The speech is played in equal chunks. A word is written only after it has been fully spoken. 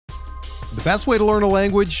The best way to learn a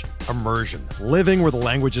language? Immersion. Living where the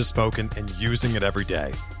language is spoken and using it every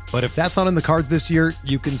day. But if that's not in the cards this year,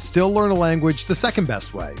 you can still learn a language the second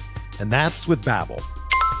best way, and that's with Babbel.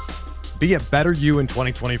 Be a better you in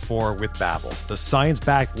 2024 with Babbel, the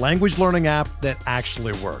science-backed language learning app that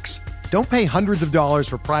actually works. Don't pay hundreds of dollars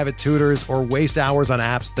for private tutors or waste hours on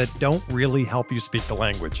apps that don't really help you speak the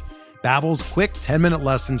language. Babbel's quick 10-minute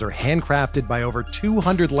lessons are handcrafted by over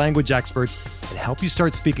 200 language experts and help you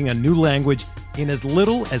start speaking a new language in as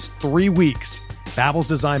little as 3 weeks. Babbel's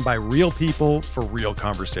designed by real people for real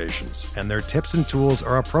conversations, and their tips and tools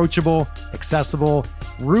are approachable, accessible,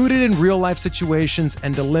 rooted in real-life situations,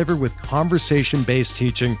 and delivered with conversation-based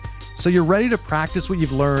teaching, so you're ready to practice what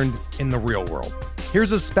you've learned in the real world.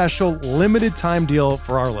 Here's a special limited-time deal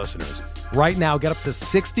for our listeners. Right now, get up to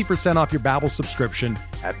 60% off your Babbel subscription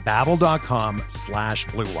at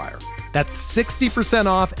babbel.com/Blue Wire. That's 60%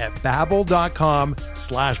 off at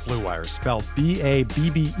babbel.com/Blue Wire, spelled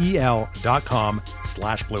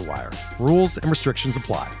BABBEL.com/Blue Wire. Rules and restrictions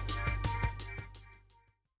apply.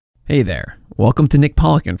 Hey there. Welcome to Nick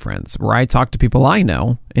Pollock and Friends, where I talk to people I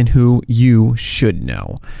know and who you should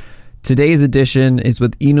know. Today's edition is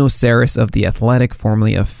with Eno Sarris of The Athletic,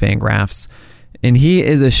 formerly of Fangraphs. And he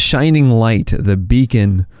is a shining light, the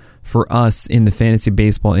beacon for us in the fantasy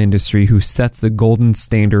baseball industry, who sets the golden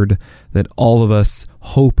standard that all of us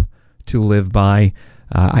hope to live by.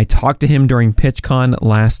 I talked to him during PitchCon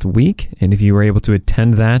last week, and if you were able to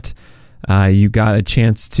attend that, you got a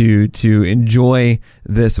chance to enjoy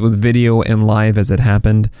this with video and live as it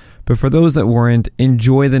happened. But for those that weren't,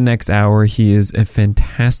 enjoy the next hour. He is a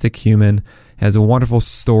fantastic human, has a wonderful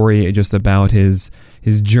story just about his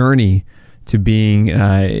journey to being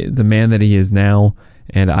the man that he is now,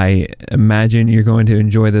 and I imagine you're going to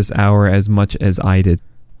enjoy this hour as much as I did.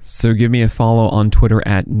 So give me a follow on Twitter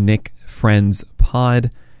at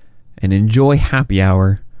NickFriendsPod, and enjoy Happy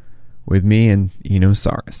Hour with me and Eno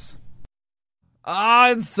Sarris.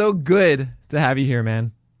 It's so good to have you here,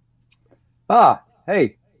 man.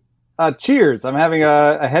 Hey, cheers. I'm having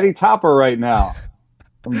a heady topper right now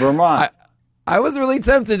from Vermont. I was really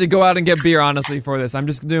tempted to go out and get beer, honestly, for this. I'm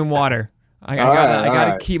just doing water. I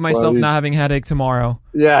gotta keep myself not having a headache tomorrow.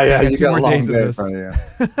 Yeah. You 2 more days of this.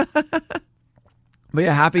 But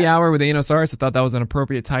yeah, Happy Hour with Eno Sarris. I thought that was an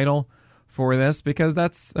appropriate title for this because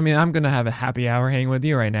I'm gonna have a happy hour hanging with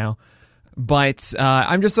you right now. But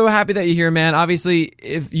I'm just so happy that you're here, man. Obviously,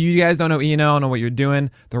 if you guys don't know Eno, I don't know what you're doing.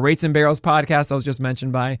 The Rates and Barrels podcast that was just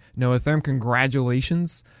mentioned by Noah Thurm.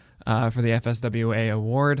 Congratulations for the FSWA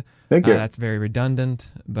award. Thank you. That's very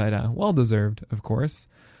redundant, but well deserved, of course.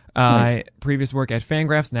 Nice. Previous work at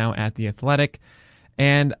Fangraphs, now at The Athletic.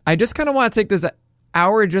 And I just kind of want to take this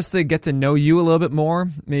hour just to get to know you a little bit more.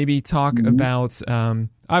 Maybe talk about,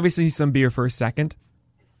 obviously, some beer for a second.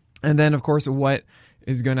 And then, of course, what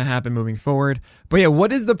is going to happen moving forward. But yeah,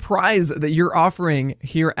 what is the prize that you're offering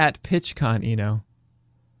here at PitchCon, Eno?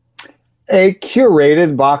 A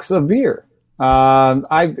curated box of beer.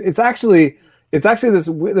 It's actually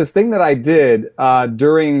this thing that I did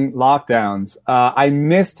during lockdowns. I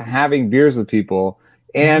missed having beers with people,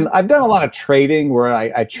 and I've done a lot of trading where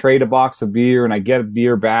I trade a box of beer and I get a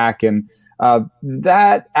beer back, and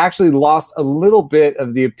that actually lost a little bit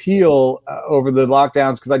of the appeal over the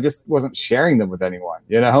lockdowns because I just wasn't sharing them with anyone,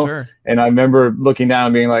 Sure. And I remember looking down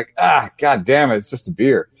and being like, God damn it, it's just a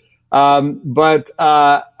beer. But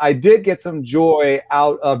I did get some joy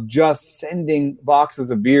out of just sending boxes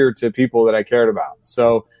of beer to people that I cared about.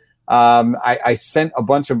 So I sent a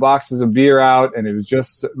bunch of boxes of beer out, and it was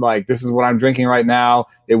just like, this is what I'm drinking right now.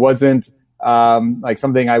 It wasn't like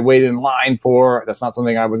something I waited in line for. That's not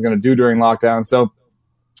something I was going to do during lockdown. So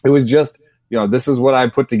it was just, this is what I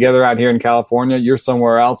put together out here in California. You're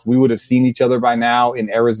somewhere else. We would have seen each other by now in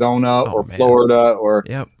Arizona or Florida or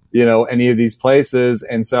any of these places.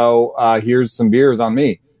 And so here's some beers on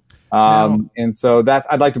me. And so that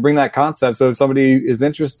I'd like to bring that concept. So if somebody is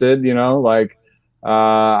interested,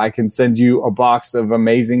 I can send you a box of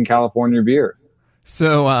amazing California beer.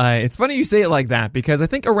 So it's funny you say it like that because I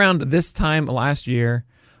think around this time last year,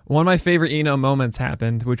 one of my favorite Eno moments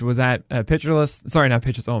happened, which was at Pitcherless. Sorry, not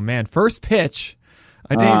Pitcherless. Oh, man. First Pitch.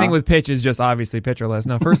 Anything with pitch is just obviously Pitcherless.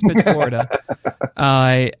 No, First Pitch Florida.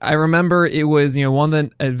 I remember it was one of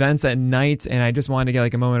the events at night, and I just wanted to get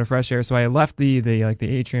like a moment of fresh air. So I left the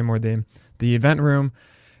atrium or the event room,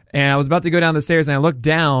 and I was about to go down the stairs, and I looked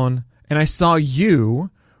down, and I saw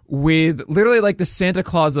you with literally like the Santa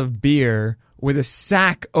Claus of beer with a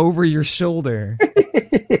sack over your shoulder.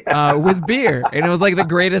 with beer, and it was like the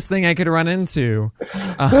greatest thing I could run into.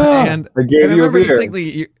 And I gave I you a remember beer.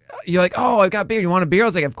 distinctly, you're like, "Oh, I've got beer. You want a beer?" I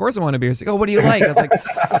was like, "Of course I want a beer." It's like, "Oh, what do you like?" I was like,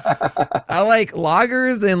 "I like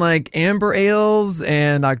lagers and like amber ales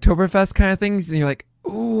and Oktoberfest kind of things." And you're like,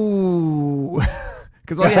 "Ooh."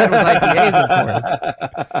 Because all you had was IPAs, of course.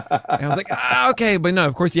 And I was like, okay. But no,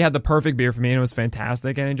 of course, you had the perfect beer for me, and it was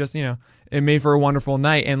fantastic. And it just, it made for a wonderful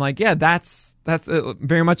night. And like, yeah, that's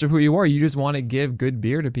very much of who you are. You just want to give good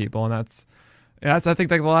beer to people. And that's I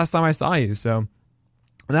think, like the last time I saw you. So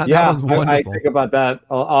that was wonderful. I think about that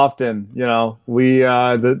often. Those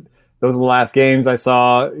are the last games I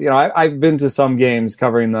saw. I've been to some games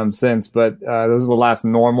covering them since, but those are the last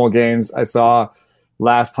normal games I saw.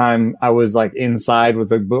 Last time I was like inside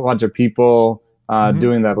with a bunch of people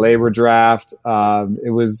doing that labor draft.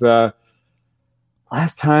 It was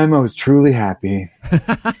last time I was truly happy.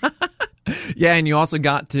 Yeah, and you also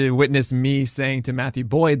got to witness me saying to Matthew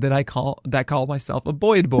Boyd that I called myself a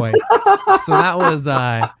Boyd boy. So that was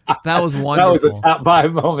wonderful. That was a top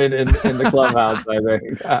 5 moment in the clubhouse, I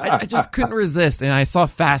think. I just couldn't resist, and I saw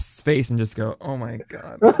Fast's face and just go, "Oh my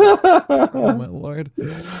God, oh my Lord!"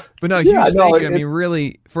 But no, huge thank you. I mean,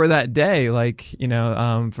 really, for that day, like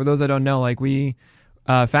for those that don't know, like we.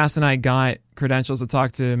 Fast and I got credentials to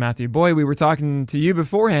talk to Matthew Boyd. We were talking to you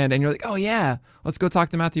beforehand, and you're like, "Oh yeah, let's go talk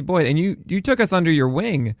to Matthew Boyd." And you took us under your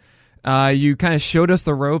wing. You kind of showed us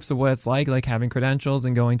the ropes of what it's like having credentials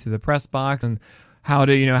and going to the press box and how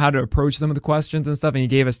to approach them with the questions and stuff. And you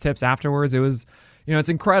gave us tips afterwards. It was, it's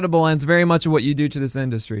incredible, and it's very much of what you do to this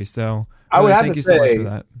industry. So I would have thank to you say, so much for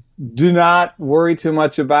that. Do not worry too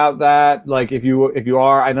much about that. Like if you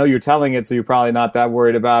are, I know you're telling it, so you're probably not that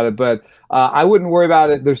worried about it, but I wouldn't worry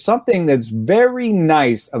about it. There's something that's very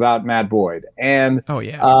nice about Matt Boyd. And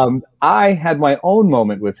I had my own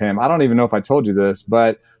moment with him. I don't even know if I told you this,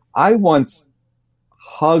 but I once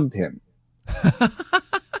hugged him.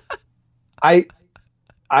 I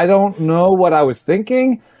don't know what I was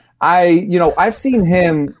thinking. I've seen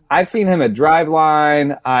him at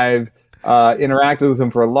Driveline. I've interacted with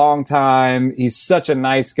him for a long time. He's such a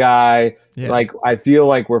nice guy. Yeah. Like I feel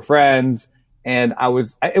like we're friends. And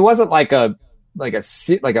it wasn't like a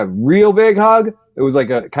real big hug. It was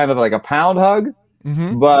like a kind of like a pound hug,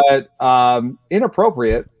 but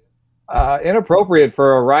inappropriate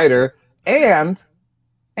for a writer. And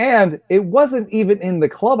it wasn't even in the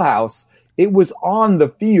clubhouse. It was on the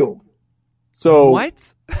field. So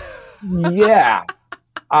what? Yeah.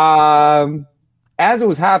 As it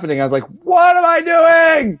was happening, I was like, what am I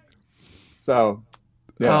doing? So,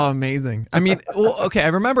 yeah. Oh, amazing. I mean, well, okay. I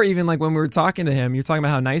remember even like when we were talking to him, you're talking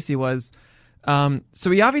about how nice he was.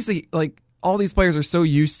 So he obviously, like, all these players are so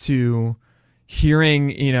used to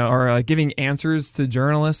hearing, or giving answers to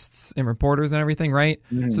journalists and reporters and everything, right?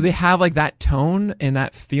 Mm-hmm. So they have like that tone and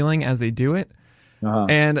that feeling as they do it. Uh-huh.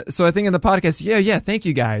 And so I think in the podcast, yeah, thank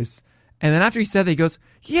you guys. And then after he said that, he goes,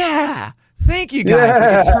 yeah, thank you guys.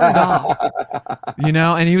 Yeah. Like it turned off,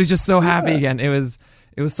 and he was just so happy again. It was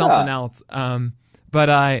something else.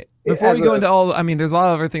 But before we go into all, I mean, there's a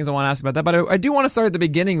lot of other things I want to ask about that, but I do want to start at the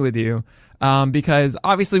beginning with you, because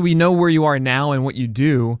obviously we know where you are now and what you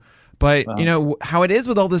do, but how it is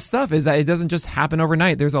with all this stuff is that it doesn't just happen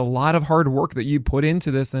overnight. There's a lot of hard work that you put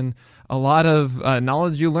into this and a lot of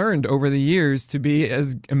knowledge you learned over the years to be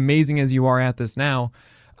as amazing as you are at this now.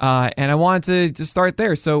 And I wanted to just start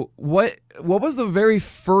there. So what was the very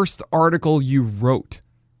first article you wrote?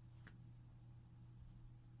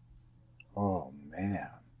 Oh, man.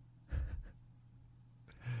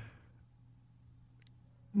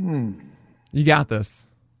 You got this.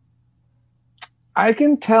 I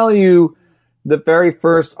can tell you the very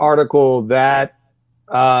first article that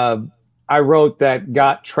I wrote that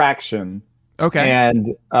got traction. Okay. And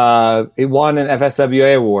it won an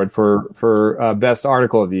FSWA award for best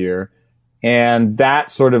article of the year. And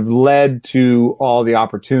that sort of led to all the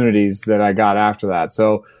opportunities that I got after that.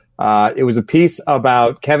 So it was a piece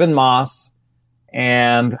about Kevin Moss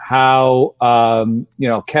and how,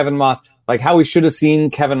 Kevin Moss, like how we should have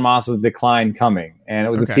seen Kevin Moss's decline coming. And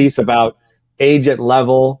it was a piece about age at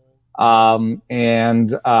level. Now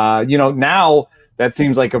that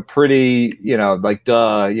seems like a pretty,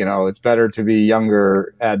 it's better to be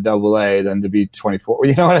younger at AA than to be 24.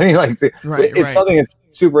 You know what I mean? Like it's something that's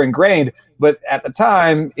super ingrained, but at the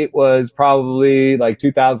time it was probably like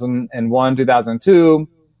 2001, 2002.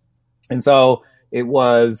 And so it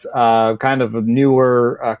was kind of a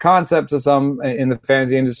newer concept to some in the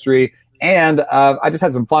fantasy industry. And I just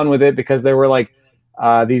had some fun with it because there were like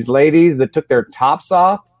these ladies that took their tops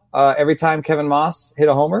off every time Kevin Moss hit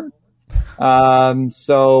a homer.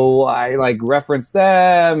 So I like referenced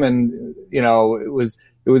them, and you know, it was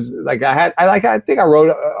like I think I wrote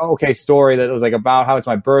an okay story that was like about how it's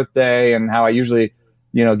my birthday and how I usually,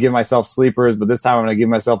 you know, give myself sleepers, but this time I'm going to give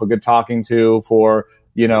myself a good talking to for,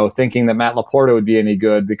 you know, thinking that Matt Laporta would be any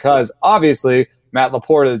good, because obviously Matt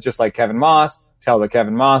Laporta is just like Kevin Moss. Tell the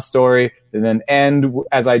Kevin Moss story, and then end,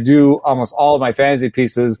 as I do almost all of my fantasy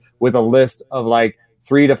pieces, with a list of like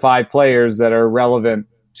 3 to 5 players that are relevant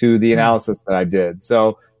to the analysis that I did.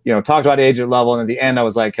 So, you know, talked about age at level, and at the end I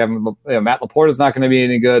was like, Matt Laporta is not going to be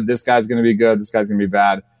any good. This guy's going to be good. This guy's going to be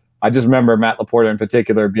bad. I just remember Matt Laporta in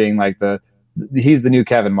particular being like he's the new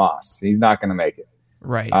Kevin Moss. He's not going to make it.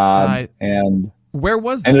 Right. And where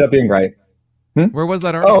was that? Ended up being right. Where was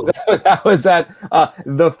that article? Oh, that was at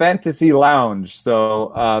the Fantasy Lounge.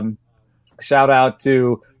 So shout out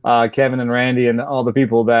to Kevin and Randy and all the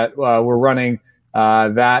people that were running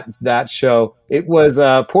that show. It was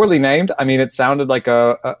poorly named. I mean, it sounded like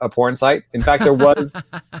a porn site. In fact,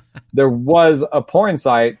 there was a porn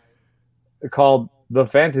site called the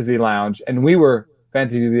Fantasy Lounge, and we were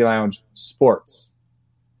Fantasy Lounge Sports.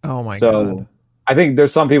 Oh my God. I think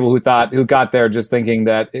there's some people who got there just thinking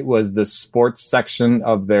that it was the sports section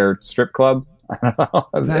of their strip club.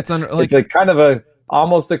 That's it's a kind of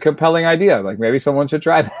almost a compelling idea. Like maybe someone should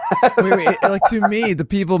try that. wait, like to me, the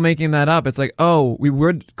people making that up, it's like, oh, we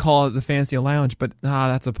would call it the Fantasy Lounge, but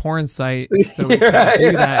that's a porn site, so we can't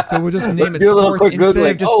do that. So we'll just name it sports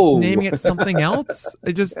instead of just naming it something else.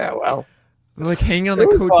 It just like hanging on the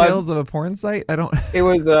coattails of a porn site. It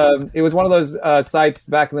was one of those sites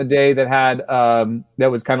back in the day that had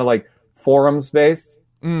that was kind of like forums based,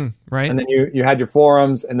 right? And then you had your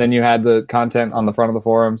forums, and then you had the content on the front of the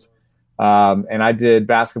forums. And I did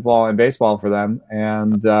basketball and baseball for them,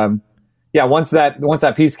 and once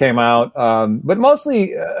that piece came out, but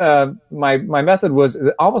mostly my method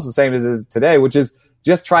was almost the same as is today, which is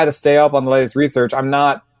just try to stay up on the latest research. I'm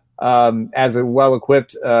not as well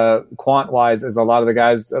equipped quant wise as a lot of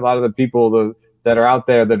the people that are out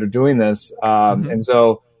there that are doing this. And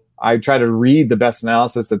so I try to read the best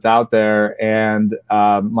analysis that's out there. And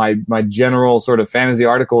my general sort of fantasy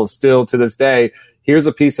article is still to this day, here's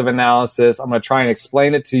a piece of analysis. I'm going to try and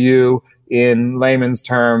explain it to you in layman's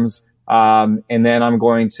terms. And then I'm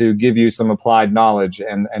going to give you some applied knowledge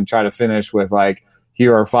and try to finish with like,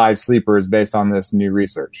 here are 5 sleepers based on this new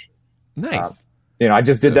research. Nice. I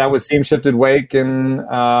just did that with seam shifted wake, and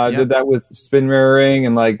did that with spin mirroring,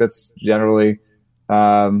 and like that's generally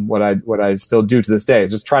what I still do to this day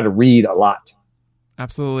is just try to read a lot.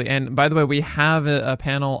 Absolutely. And by the way, we have a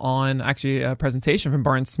panel on, actually a presentation from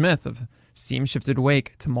Barnes Smith of seam shifted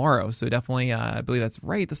wake tomorrow. So definitely, I believe that's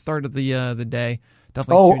right at the start of the day.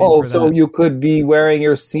 Definitely. Tune in for so that. You could be wearing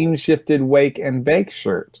your seam shifted wake and bake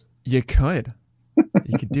shirt. You could.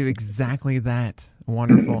 You could do exactly that.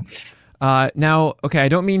 Wonderful. Now, okay, I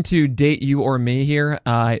don't mean to date you or me here.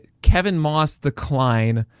 Kevin Moss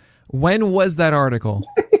decline. When was that article?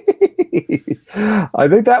 I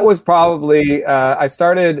think that was probably, I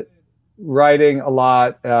started writing a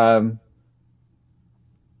lot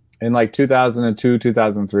in like 2002,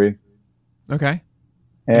 2003. Okay.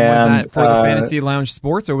 And was that for the Fantasy Lounge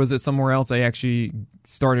Sports, or was it somewhere else I actually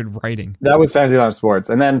started writing? That was Fantasy Lounge Sports.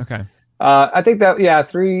 And then I think that,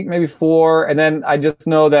 3, maybe 4. And then I just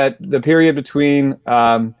know that the period between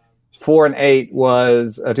 4 and 8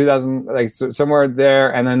 was 2000, like somewhere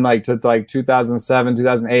there. And then like to like 2007,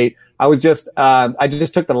 2008, I was just, I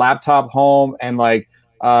just took the laptop home and like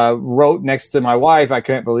wrote next to my wife. I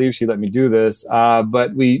couldn't believe she let me do this.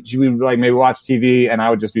 But she would like maybe watch TV and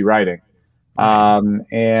I would just be writing.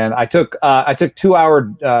 And I took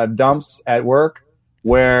 2-hour dumps at work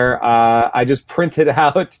where I just printed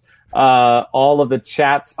out all of the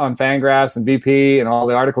chats on Fangraphs and BP and all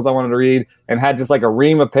the articles I wanted to read, and had just like a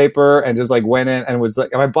ream of paper and just like went in and was like,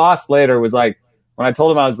 and my boss later was like, when I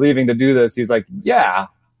told him I was leaving to do this, he was like, yeah,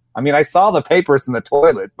 I mean, I saw the papers in the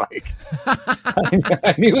toilet, Mike.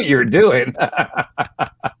 I knew what you were doing.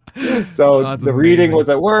 So the reading was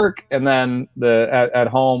at work, and then at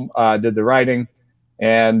home did the writing.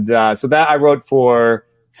 And so that I wrote for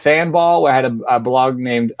Fanball, where I had a blog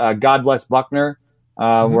named God Bless Buckner,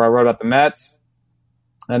 where I wrote about the Mets.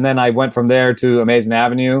 And then I went from there to Amazing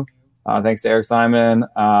Avenue, thanks to Eric Simon.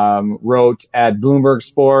 Wrote at Bloomberg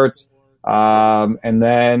Sports, and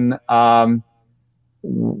then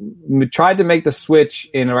tried to make the switch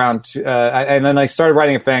in around and then I started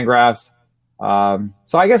writing at Fangraphs.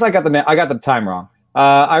 So I guess I got the time wrong.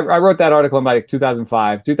 I wrote that article in like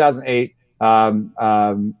 2005, 2008.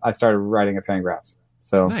 I started writing at Fangraphs.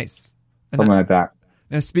 So nice. Something like that.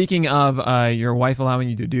 Now, speaking of your wife allowing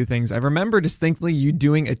you to do things, I remember distinctly you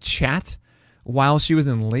doing a chat while she was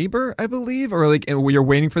in labor, I believe, or like you're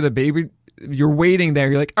waiting for the baby. You're waiting there.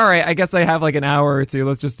 You're like, all right, I guess I have like an hour or two.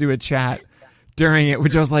 Let's just do a chat during it,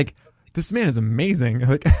 which I was like, this man is amazing.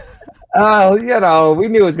 Like, we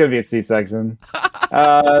knew it was going to be a C-section.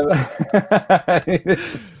 I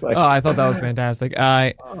thought that was fantastic.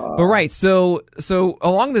 But right, so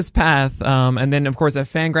along this path, and then of course at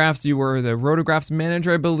Fangraphs you were the Rotographs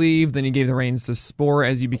manager, I believe. Then you gave the reins to Sport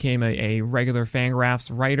as you became a regular Fangraphs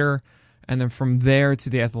writer, and then from there to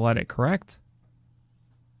The Athletic, correct?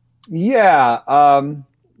 Yeah,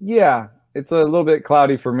 it's a little bit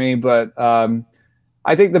cloudy for me, but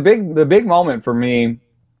I think the big moment for me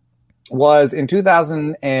was in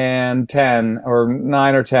 2010 or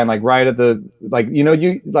 9 or 10, like right at the, like,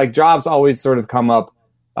 you like jobs always sort of come up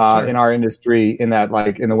Sure. in our industry in that,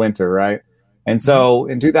 like in the winter. Right. And so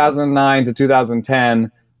in 2009 to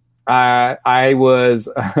 2010, I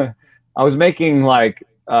was, I was making like,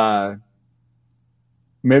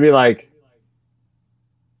 maybe like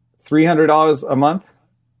 $300 a month.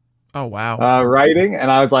 Oh, wow. Writing. And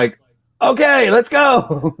I was like, okay, let's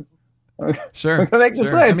go. Sure. Make the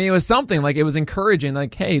sure. switch. I mean, it was something like, it was encouraging,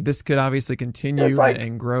 like, hey, this could obviously continue like,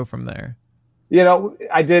 and grow from there.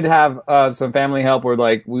 I did have some family help where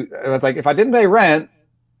like it was like, if I didn't pay rent,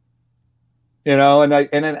 and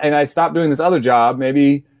I stopped doing this other job,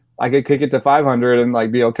 maybe I could kick it to 500 and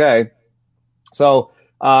like be okay. So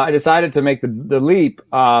I decided to make the leap,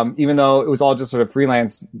 even though it was all just sort of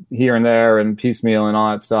freelance here and there and piecemeal and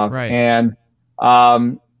all that stuff. Right.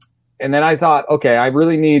 And then I thought, okay, I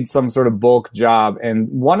really need some sort of bulk job. And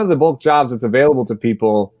one of the bulk jobs that's available to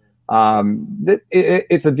people,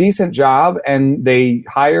 it's a decent job and they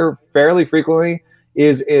hire fairly frequently,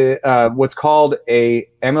 is what's called a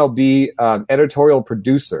MLB editorial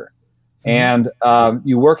producer. Mm-hmm. And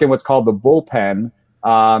you work in what's called the bullpen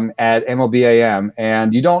at MLB AM.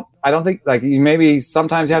 And I don't think, like, maybe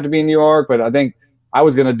sometimes you have to be in New York, but I think I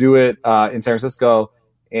was going to do it in San Francisco.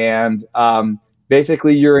 And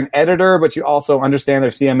basically, you're an editor, but you also understand their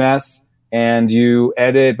CMS, and you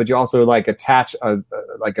edit, but you also like attach a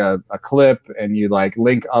clip, and you like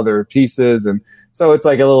link other pieces, and so it's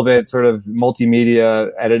like a little bit sort of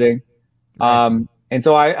multimedia editing. Right. And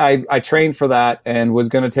so I trained for that and was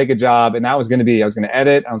going to take a job, and that was going to be, I was going to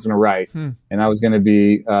edit, I was going to write, and that was going to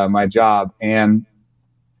be my job. And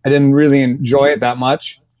I didn't really enjoy it that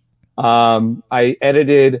much. I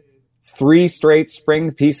edited 3 straight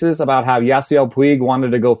spring pieces about how Yasiel Puig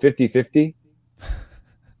wanted to go 50-50.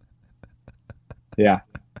 Yeah.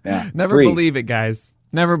 Never 3. believe it, guys.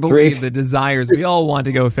 Never believe 3. the desires. We all want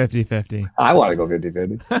to go 50-50. I want to go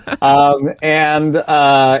 50-50. And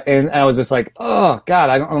I was just like, oh God,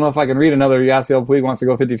 I don't know if I can read another Yasiel Puig wants to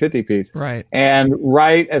go 50-50 piece. Right. And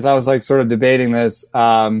right as I was like sort of debating this,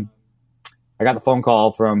 I got the phone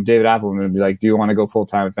call from David Appelman and be like, do you want to go full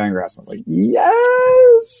time at Fangraphs? I'm like,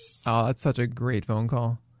 yes. Oh, that's such a great phone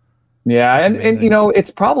call. Yeah. And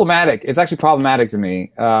it's problematic. It's actually problematic to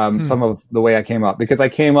me, some of the way I came up, because I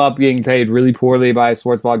came up being paid really poorly by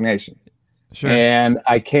Sports Blog Nation. Sure. And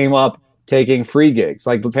I came up taking free gigs.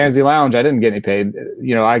 Like the Fantasy Lounge, I didn't get any paid.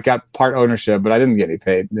 I got part ownership, but I didn't get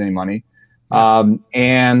any money. Yeah.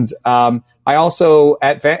 I also,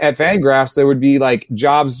 at Fangraphs, there would be like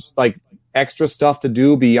jobs, like extra stuff to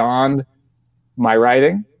do beyond my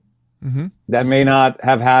writing that may not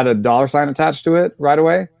have had a $ attached to it right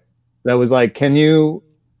away. That was like, can you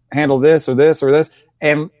handle this or this or this?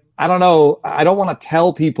 And I don't know. I don't want to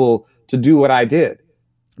tell people to do what I did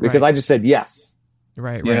because I just said yes.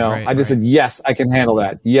 Right. I just said, yes, I can handle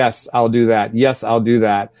that. Yes, I'll do that. Yes, I'll do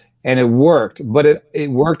that. And it worked. But it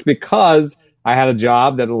worked because I had a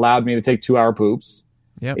job that allowed me to take 2-hour poops.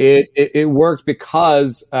 Yep. It worked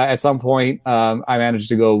because at some point I managed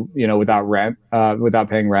to go, without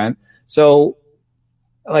paying rent. So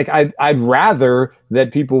like I'd rather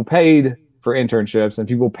that people paid for internships and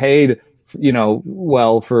people paid,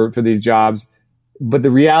 well for these jobs. But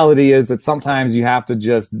the reality is that sometimes you have to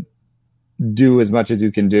just do as much as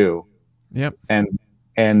you can do. Yep.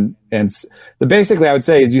 And basically I would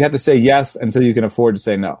say is you have to say yes until you can afford to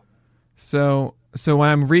say no. So when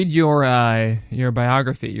I read your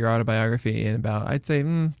biography, your autobiography in about, I'd say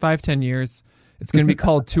 5-10 years, it's going to be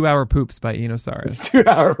called 2-Hour Poops by Eno Sarris.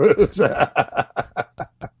 2-Hour Poops.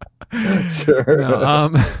 Sure. No,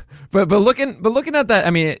 but looking at that, I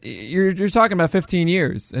mean, you're talking about 15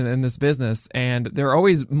 years in this business, and there are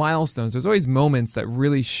always milestones. There's always moments that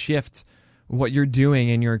really shift what you're doing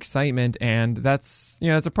and your excitement, and that's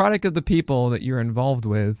it's a product of the people that you're involved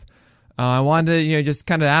with. I wanted to, just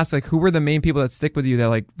kind of ask, like, who were the main people that stick with you that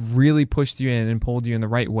like really pushed you in and pulled you in the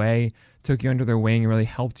right way, took you under their wing, and really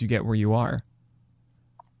helped you get where you are?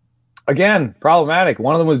 Again, problematic.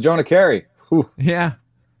 One of them was Jonah Carey. Whew. Yeah.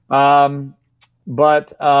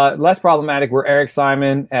 But less problematic were Eric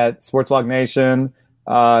Simon at Sports Blog Nation.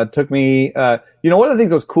 Took me, one of the things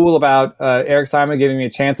that was cool about Eric Simon giving me a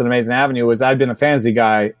chance at Amazing Avenue was I'd been a fantasy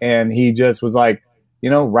guy, and he just was like,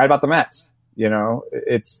 write about the Mets.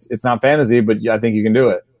 It's not fantasy, but I think you can do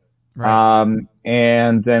it. Right.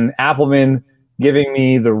 And then Appelman giving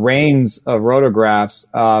me the reins of Rotographs.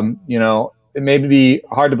 It may be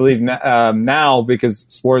hard to believe now because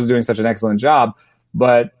Sport is doing such an excellent job.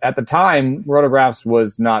 But at the time, Rotographs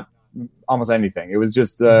was not almost anything. It was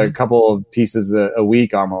just a couple of pieces a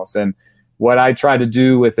week almost. And what I tried to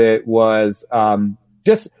do with it was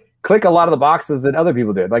just click a lot of the boxes that other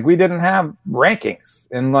people did. Like, we didn't have rankings,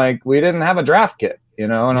 and like we didn't have a draft kit,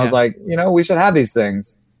 and I was like, we should have these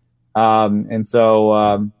things. And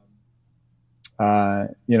so,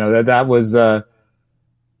 that was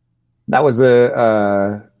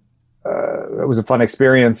a fun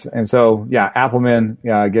experience. And so, yeah,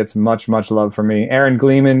 Appelman gets much, much love from me. Aaron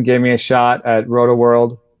Gleeman gave me a shot at Roto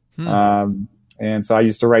World. And so I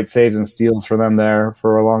used to write saves and steals for them there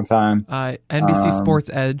for a long time. NBC Sports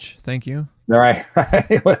Edge. Thank you. All right.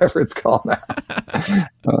 Whatever it's called now.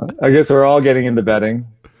 I guess we're all getting into betting.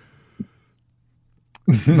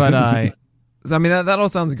 But that all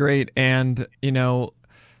sounds great. And,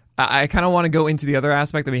 I kind of want to go into the other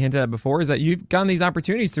aspect that we hinted at before, is that you've gotten these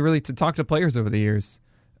opportunities to talk to players over the years.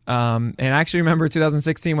 And I actually remember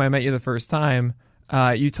 2016 when I met you the first time,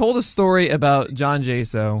 you told a story about Josh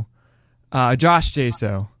Jaso, I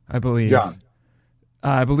believe. John.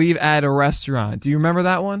 I believe at a restaurant. Do you remember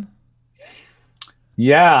that one?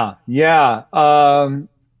 Yeah. John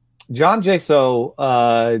Jaso,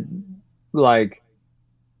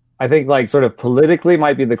 I think sort of politically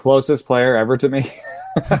might be the closest player ever to me.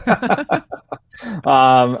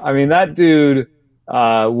 That dude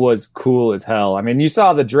was cool as hell. I mean, you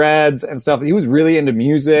saw the dreads and stuff. He was really into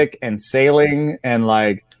music and sailing, and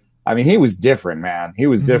he was different, man. He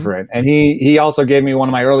was different. And he also gave me one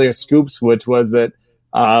of my earliest scoops, which was that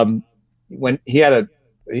when he had a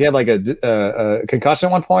concussion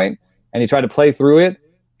at one point, and he tried to play through it,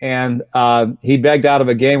 and he begged out of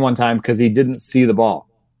a game one time because he didn't see the ball.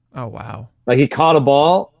 Oh, wow. Like, he caught a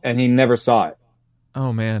ball and he never saw it.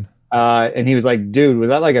 Oh, man. And he was like, dude, was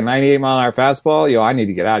that like a 98-mile-an-hour fastball? Yo, I need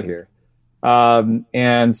to get out of here.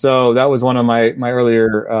 And so that was one of my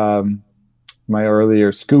earlier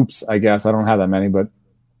scoops, I guess. I don't have that many, but,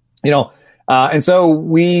 and so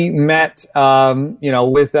we met,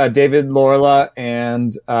 with David Lorla,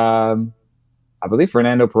 and I believe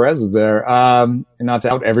Fernando Perez was there. And not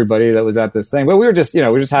to out everybody that was at this thing, but we were just,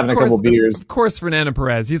 having a couple beers. Of course, Fernando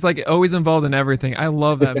Perez. He's like always involved in everything. I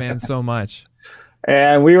love that man so much.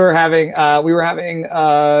 And we were having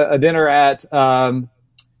a dinner at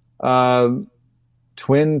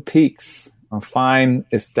Twin Peaks, a fine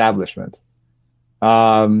establishment.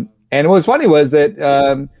 And what was funny was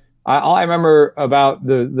that all I remember about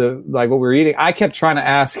the what we were eating, I kept trying to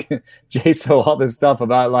ask Jaso all this stuff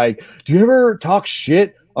about do you ever talk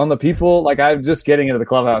shit on the people? I'm just getting into the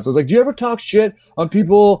clubhouse. I was like, do you ever talk shit on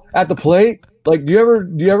people at the plate? Do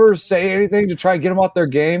you ever say anything to try and get them off their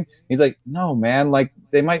game? He's like, no, man.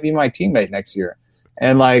 They might be my teammate next year.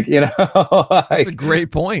 And that's a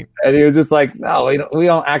great point. And he was just like, no, we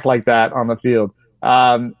don't act like that on the field.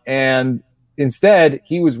 And instead,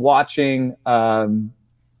 he was watching Yordano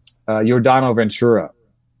Ventura,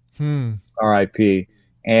 R.I.P.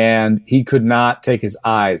 And he could not take his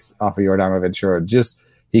eyes off of Yordano Ventura.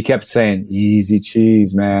 He kept saying, easy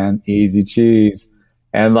cheese, man, easy cheese.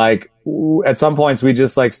 And at some points we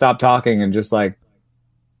just stopped talking and just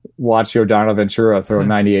watch Yordano Ventura throw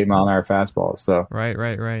 98-mile-an-hour fastballs. So right.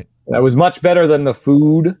 That was much better than the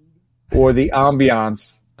food or the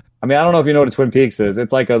ambiance. I mean, I don't know if you know what Twin Peaks is.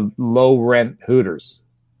 It's like a low-rent Hooters.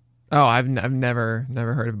 Oh, I've never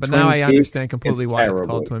heard of it, but Twin now I understand completely why it's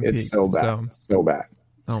called Twin Peaks. It's so bad, so bad.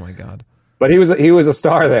 Oh my God! But he was a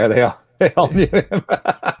star there. They all knew him.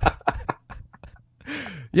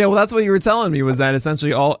 Yeah, well, that's what you were telling me, was that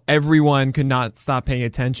essentially everyone could not stop paying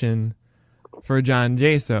attention for John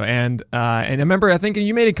Jaso, and I remember I think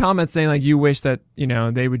you made a comment saying you wish that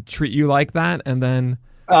they would treat you like that, and then.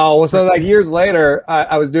 Oh, well, so years later,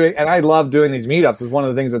 I was doing, and I love doing these meetups. It's one of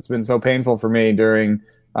the things that's been so painful for me during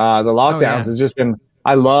the lockdowns. Has just been,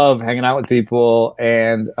 I love hanging out with people,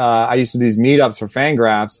 and I used to do these meetups for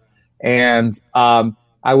Fangraphs, and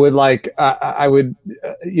I would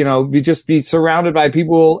be surrounded by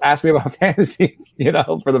people ask me about fantasy,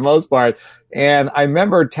 for the most part. And I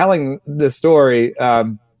remember telling this story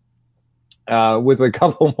with a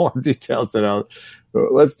couple more details.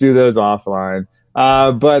 Let's do those offline.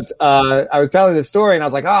 But I was telling this story, and I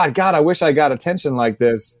was like, "Oh God, I wish I got attention like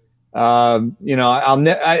this." I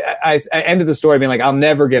ended the story being like, "I'll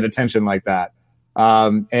never get attention like that."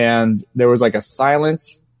 And there was like a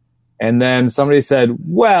silence. And then somebody said,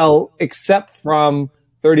 well, except from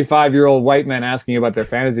 35-year-old white men asking about their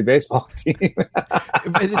fantasy baseball team.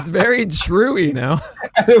 It's very true, And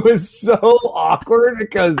it was so awkward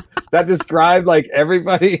because that described like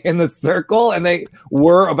everybody in the circle, and they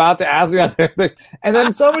were about to ask me about their thing. And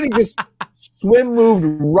then somebody just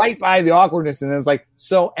moved right by the awkwardness. And it was like,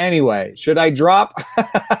 so anyway, should I drop?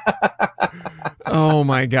 Oh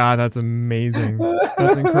my God, that's amazing.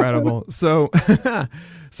 That's incredible. So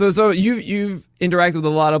you've interacted with a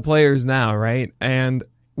lot of players now, right? And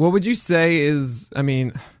what would you say is, I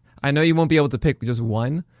know you won't be able to pick just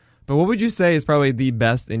one, but what would you say is probably the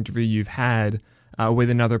best interview you've had with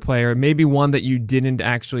another player? Maybe one that you didn't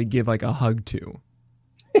actually give like a hug to.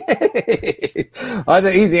 That's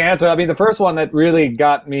an easy answer. The first one that really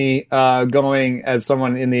got me going as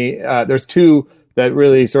someone in the there's two that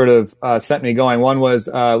really sort of sent me going. One was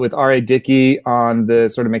with R.A. Dickey on the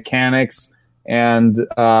sort of mechanics and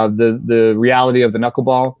the reality of the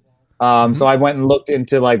knuckleball. So I went and looked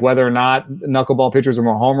into like whether or not knuckleball pitchers are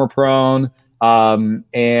more homer prone,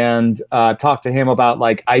 and talked to him about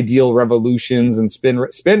like ideal revolutions and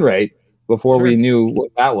spin rate before we knew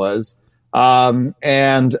what that was.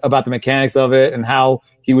 And about the mechanics of it and how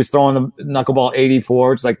he was throwing the knuckleball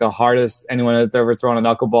 84, which is like the hardest anyone had ever thrown a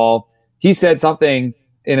knuckleball. He said something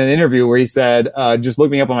in an interview where he said, just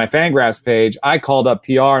look me up on my Fangraphs page. I called up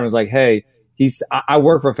PR and was like, hey, I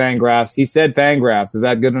work for Fangraphs. He said Fangraphs. Is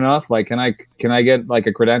that good enough? Like, can I get like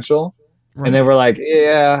a credential? Right. And they were like,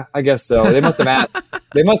 yeah, I guess so. They must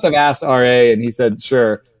have asked RA, and he said,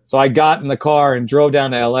 sure. So I got in the car and drove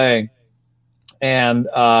down to LA and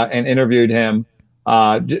interviewed him.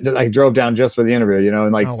 I drove down just for the interview,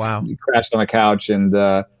 and like crashed on a couch. And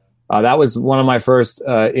that was one of my first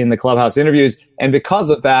in the clubhouse interviews. And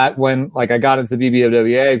because of that, when like I got into the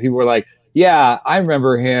BBWA, people were like, yeah, I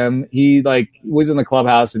remember him. He like was in the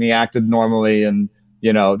clubhouse and he acted normally, and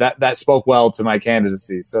that spoke well to my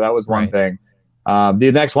candidacy. So that was one thing.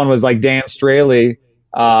 The next one was like Dan Straley,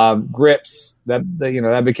 grips.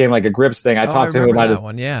 That became like a grips thing. I talked to him about his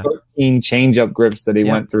 13 change-up grips that he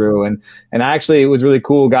went through, and actually it was really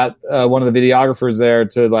cool. Got one of the videographers there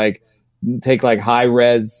to like take like high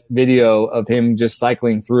res video of him just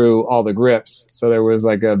cycling through all the grips. So there was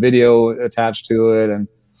like a video attached to it, and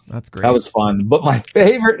that's great. That was fun. But my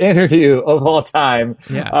favorite interview of all time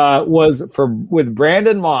was with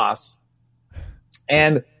Brandon Moss,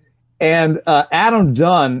 and Adam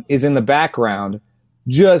Dunn is in the background,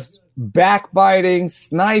 just backbiting,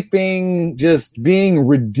 sniping, just being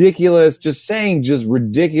ridiculous, just saying just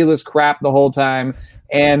ridiculous crap the whole time.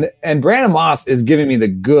 And Brandon Moss is giving me the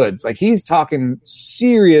goods. Like he's talking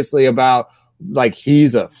seriously about like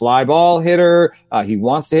he's a fly ball hitter. He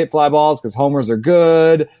wants to hit fly balls because homers are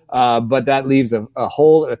good, but that leaves a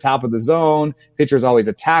hole at the top of the zone. Pitchers always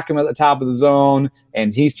attack him at the top of the zone,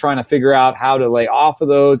 and he's trying to figure out how to lay off of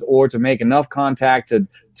those or to make enough contact to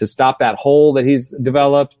stop that hole that he's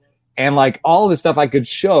developed. And like all of the stuff I could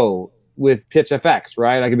show with Pitch FX,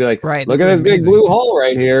 right? I could be like, look at this big blue hole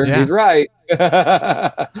right here. Yeah. He's right. And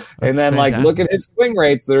then fantastic. Like look at his swing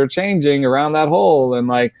rates that are changing around that hole, and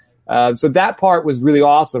like. So that part was really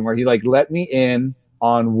awesome, where he like let me in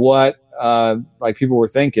on what like people were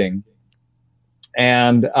thinking,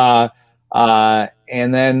 and then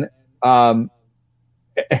Adam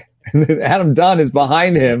Dunn is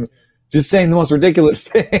behind him, just saying the most ridiculous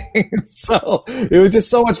things. So it was just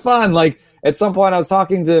so much fun. Like at some point, I was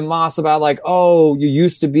talking to Moss about like, oh, you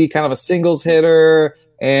used to be kind of a singles hitter,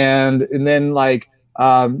 and then like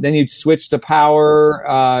then you'd switch to power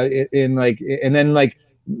and then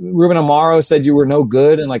Ruben Amaro said you were no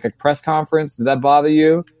good in like a press conference. Did that bother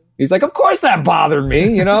you? He's like, of course that bothered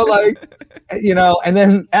me, and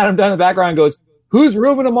then Adam Dunn in the background goes, who's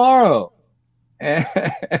Ruben Amaro?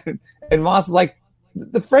 And Moss is like,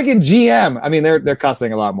 the friggin' GM. I mean, they're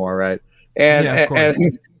cussing a lot more, right? And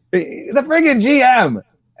the friggin' GM.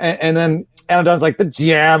 And then Adam Dunn's like, the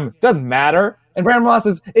GM doesn't matter. And Brandon Moss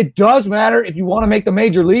says, it does matter if you want to make the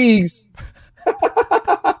major leagues.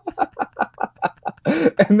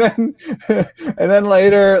 And then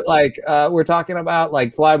later, like we're talking about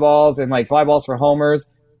like fly balls and like fly balls for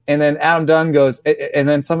homers, and then Adam Dunn goes, and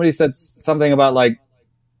then somebody said something about like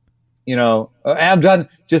Adam Dunn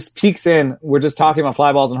just peeks in. We're just talking about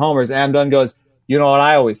fly balls and homers. Adam Dunn goes, you know what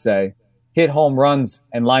I always say, hit home runs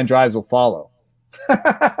and line drives will follow.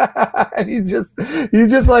 And he's just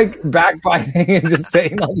like backbiting and just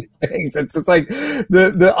saying all these things. It's just like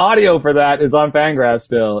the audio for that is on Fangraphs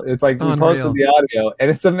still. It's like we posted the audio,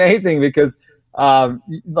 and it's amazing because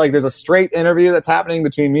like there's a straight interview that's happening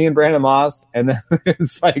between me and Brandon Moss, and then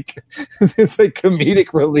it's like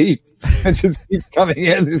comedic relief that just keeps coming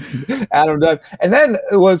in. Just Adam Dunn. And then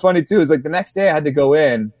what was funny too is like the next day I had to go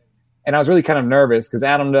in. And I was really kind of nervous because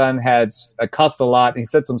Adam Dunn had cussed a lot. And he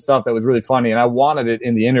said some stuff that was really funny, and I wanted it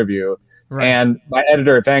in the interview. Right. And my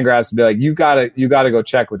editor at Fangraphs would be like, "You gotta go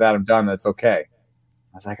check with Adam Dunn. That's okay."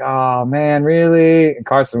 I was like, "Oh man, really?" And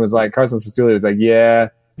Carson Cistulli was like, "Yeah,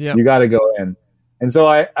 you got to go in." And so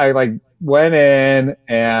I like went in,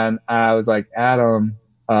 and I was like, "Adam,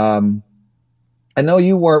 I know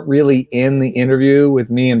you weren't really in the interview with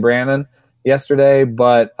me and Brandon yesterday,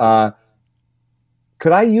 but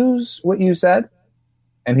could I use what you said?"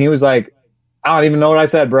 And he was like, "I don't even know what I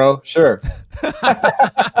said, bro. Sure."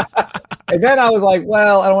 And then I was like,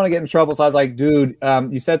 well, I don't want to get in trouble. So I was like, dude,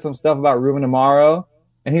 you said some stuff about Ruben Amaro.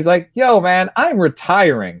 And he's like, yo, man, I'm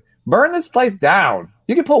retiring. Burn this place down.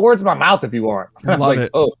 You can put words in my mouth if you want. I was like,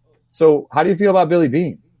 it. Oh, so how do you feel about Billy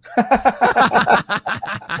Beane? But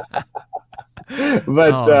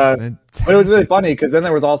it was really funny because then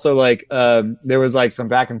there was also like there was like some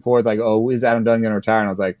back and forth like, oh, is Adam Dunn going to retire? And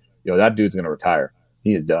I was like, yo, that dude's going to retire.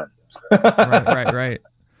 He is done. Right.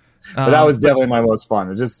 But that was definitely my most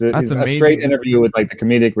fun. Just a straight interview with like the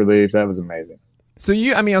comedic relief. That was amazing. So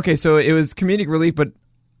so it was comedic relief, but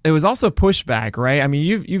it was also pushback, right? I mean,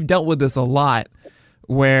 you've dealt with this a lot.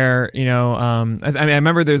 Where I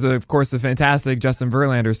remember there's of course a fantastic Justin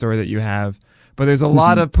Verlander story that you have. But there's a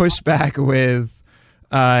lot of pushback with,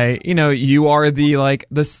 you are the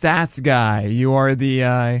stats guy. You are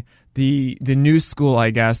the new school,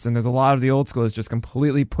 I guess. And there's a lot of the old school is just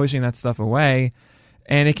completely pushing that stuff away.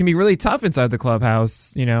 And it can be really tough inside the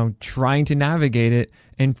clubhouse, trying to navigate it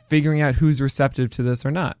and figuring out who's receptive to this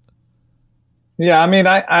or not. Yeah, I mean,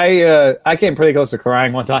 I came pretty close to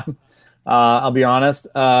crying one time. I'll be honest.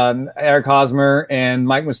 Eric Hosmer and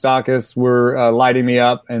Mike Moustakas were lighting me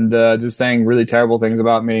up and just saying really terrible things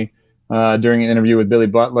about me during an interview with Billy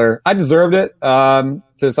Butler. I deserved it to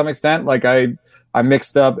some extent. Like I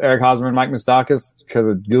mixed up Eric Hosmer and Mike Moustakas because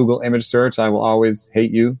of Google image search. I will always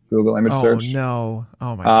hate you, Google image search. Oh no!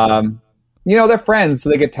 Oh my God. They're friends, so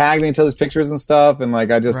they get tagged in each other's pictures and stuff. And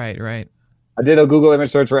like I just right. I did a Google image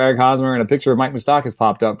search for Eric Hosmer, and a picture of Mike Moustakas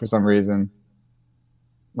popped up for some reason.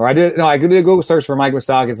 Or I did a Google search for Mike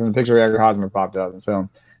Moustakas and a picture of Eric Hosmer popped up. And so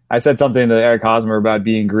I said something to Eric Hosmer about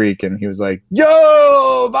being Greek, and he was like,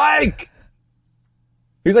 yo, Mike!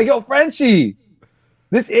 He was like, yo, Frenchie!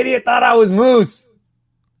 This idiot thought I was Moose.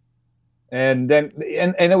 And then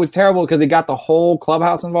it was terrible because it got the whole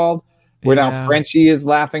clubhouse involved. Where now Frenchie is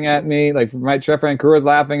laughing at me, like my Trev Francura is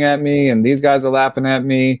laughing at me, and these guys are laughing at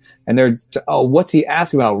me. And they're, what's he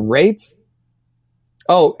asking about? Rates?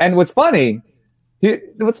 Oh, and what's funny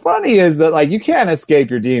is that like you can't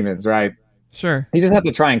escape your demons, right? Sure. You just have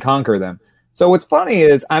to try and conquer them. So what's funny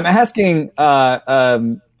is I'm asking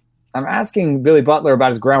Billy Butler about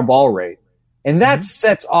his ground ball rate, and that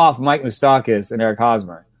sets off Mike Moustakas and Eric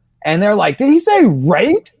Hosmer. And they're like, did he say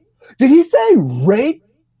rate? Did he say rate?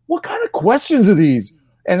 What kind of questions are these?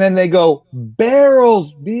 And then they go,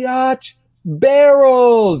 barrels, biatch,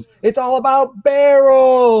 barrels. It's all about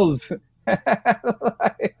barrels.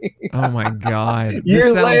 Oh my God! Years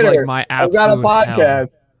this sounds later, like my absolute I've got a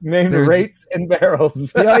podcast hell. named Rates and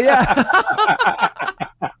Barrels. Yeah.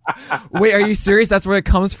 Wait, are you serious? That's where it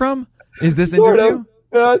comes from? Is this interview?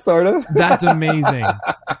 Yeah, sort of. That's amazing.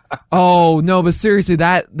 Oh no, but seriously,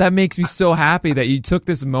 that makes me so happy that you took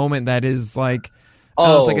this moment that is like,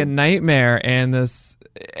 it's like a nightmare, and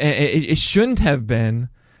it shouldn't have been.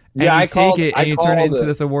 And yeah, you turn it into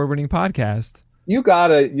this award-winning podcast. You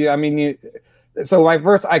gotta. So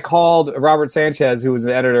I called Robert Sanchez, who was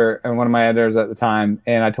the editor and one of my editors at the time,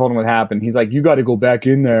 and I told him what happened. He's like, "You got to go back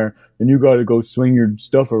in there, and you got to go swing your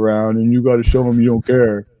stuff around, and you got to show them you don't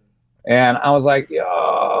care." And I was like,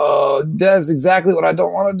 "Yo, that's exactly what I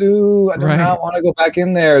don't want to do. I do not want to go back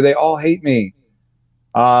in there. They all hate me."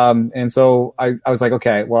 And so I was like,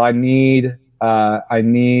 "Okay, well, I need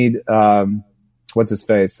what's his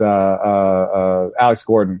face, Alex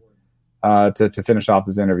Gordon." To finish off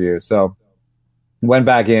this interview. So went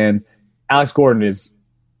back in. Alex Gordon is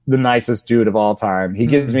the nicest dude of all time. He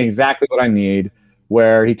gives me exactly what I need,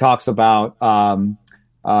 where he talks about when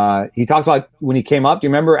he came up. Do you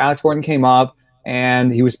remember Alex Gordon came up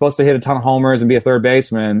and he was supposed to hit a ton of homers and be a third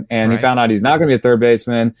baseman, and he found out he's not going to be a third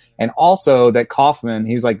baseman, and also that Kaufman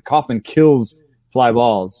kills fly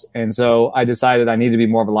balls, and so I decided I needed to be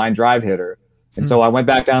more of a line drive hitter, and so I went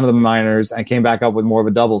back down to the minors and came back up with more of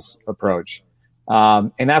a doubles approach,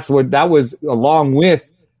 and that was along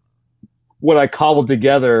with what I cobbled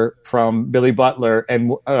together from Billy Butler and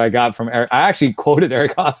what I got from Eric. I actually quoted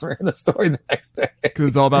Eric Hosmer in the story the next day. Because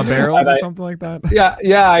it's all about barrels or something like that?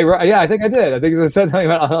 I think I did. I think I said something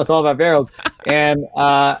about it's all about barrels. And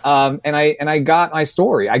I got my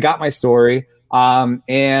story. I've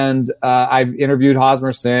interviewed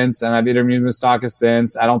Hosmer since, and I've interviewed Moustakas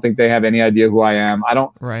since. I don't think they have any idea who I am. I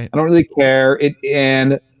don't really care.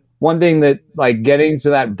 And one thing that like getting to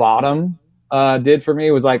that bottom did for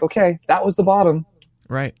me was like, okay, that was the bottom.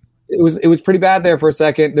 Right. It was pretty bad there for a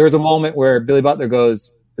second. There was a moment where Billy Butler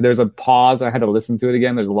goes, there's a pause. I had to listen to it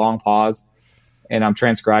again. There's a long pause, and I'm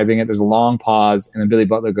transcribing it. There's a long pause, and then Billy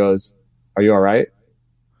Butler goes, "Are you all right?"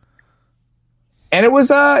 And it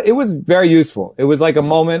was very useful. It was like a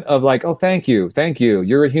moment of like, "Oh, thank you.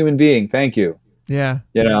 You're a human being. Thank you." Yeah.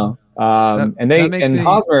 You know,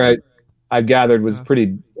 Hosmer, I've gathered, was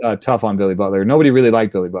pretty tough on Billy Butler. Nobody really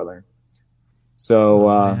liked Billy Butler. So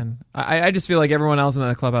I just feel like everyone else in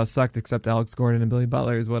that clubhouse sucked except Alex Gordon and Billy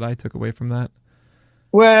Butler is what I took away from that.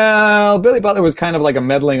 Well, Billy Butler was kind of like a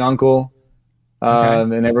meddling uncle.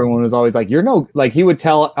 And everyone was always like, he would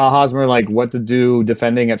tell Hosmer like what to do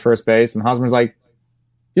defending at first base. And Hosmer's like,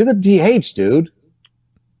 you're the DH, dude.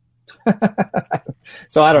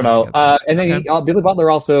 So I don't know. And then Billy Butler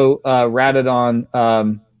also ratted on,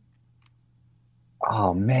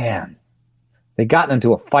 oh man, they got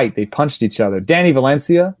into a fight. They punched each other. Danny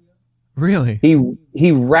Valencia. Really?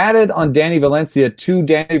 He ratted on Danny Valencia to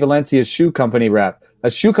Danny Valencia's shoe company rep. A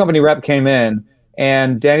shoe company rep came in,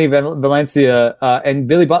 and Danny Valencia and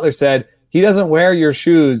Billy Butler said he doesn't wear your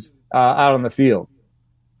shoes out on the field.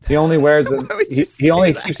 He only wears them. He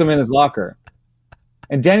only keeps them in his locker.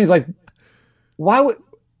 And Danny's like, why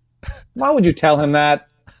would you tell him that?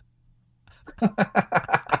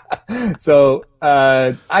 So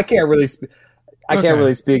I can't really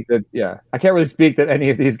speak that any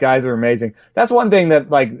of these guys are amazing. That's one thing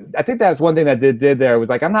that I think that's one thing that did there was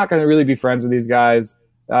like, I'm not going to really be friends with these guys.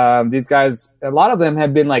 These guys, a lot of them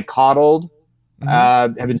have been like coddled,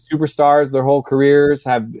 have been superstars their whole careers,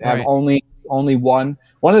 have only won.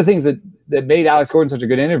 One of the things that made Alex Gordon such a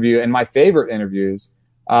good interview, and my favorite interviews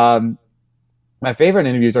are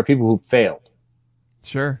people who failed.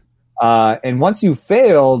 Sure. And once you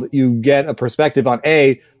failed, you get a perspective on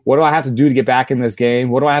what do I have to do to get back in this game?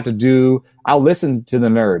 What do I have to do? I'll listen to the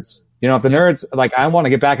nerds. If the nerds I want to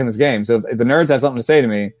get back in this game. So if the nerds have something to say to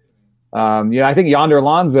me, I think Yonder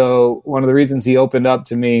Alonso, one of the reasons he opened up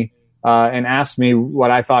to me and asked me what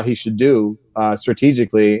I thought he should do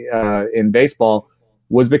strategically in baseball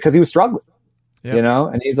was because he was struggling.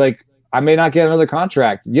 Yep. And he's like, I may not get another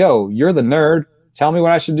contract. Yo, you're the nerd. Tell me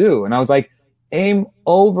what I should do. And I was like, aim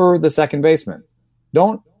over the second baseman.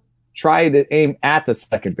 Don't try to aim at the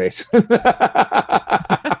second baseman.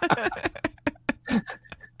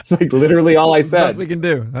 It's like literally all I said. That's what we can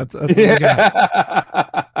do. That's what we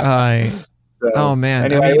got. Oh man.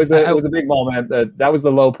 Anyway, it was a big moment. That was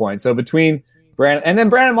the low point. So between Brandon and then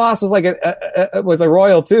Brandon Moss was like was a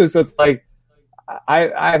Royal too. So it's like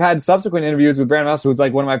I've had subsequent interviews with Brandon Moss, who's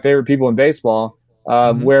like one of my favorite people in baseball,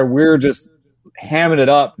 where we're just hamming it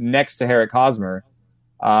up next to Eric Hosmer,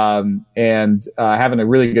 and having a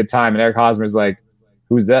really good time. And Eric Hosmer's like,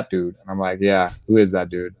 "Who's that dude?" And I'm like, "Yeah, who is that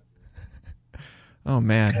dude?" Oh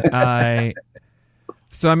man, I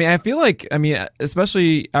feel like,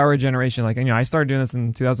 especially our generation, I started doing this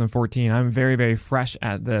in 2014. I'm very, very fresh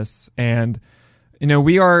at this, and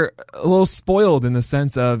we are a little spoiled in the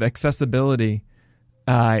sense of accessibility.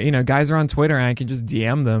 Guys are on Twitter and I can just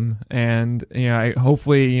DM them, and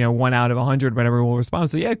hopefully 1 out of 100 whatever will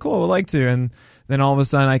respond. So yeah, cool, I would like to, and then all of a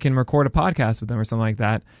sudden I can record a podcast with them or something like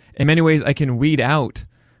that. In many ways, I can weed out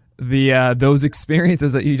those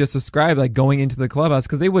experiences that you just described, like going into the clubhouse,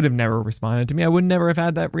 because they would have never responded to me. I would never have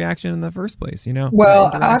had that reaction in the first place.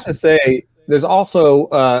 Well, I have to say, there's also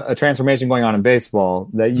a transformation going on in baseball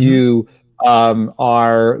that you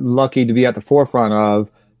are lucky to be at the forefront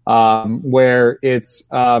of. Where it's,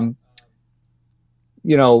 tech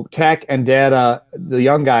and data, the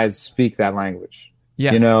young guys speak that language.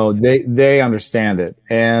 Yes. They understand it.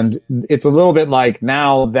 And it's a little bit like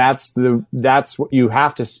now that's what you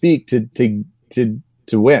have to speak to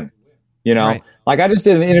win, Right. Like I just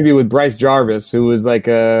did an interview with Bryce Jarvis, who was I think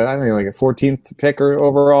a 14th pick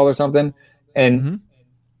overall or something. And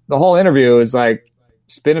the whole interview is like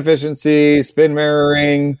spin efficiency, spin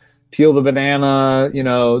mirroring, peel the banana,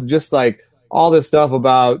 just like all this stuff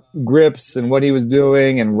about grips and what he was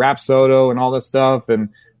doing and Rapsodo and all this stuff. And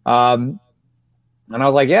I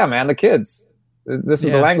was like, yeah, man, the kids, this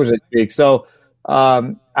is the language they speak. So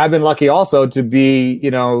I've been lucky also to be,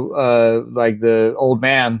 like the old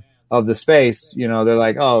man of the space. They're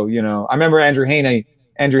like, oh, I remember Andrew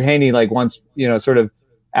Haney, like once, sort of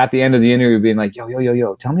at the end of the interview being like,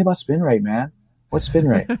 yo, tell me about spin rate, man. What's spin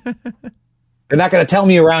rate? They're not going to tell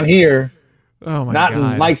me around here. Oh my God. Not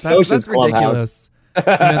in Mike Scioscia's clubhouse.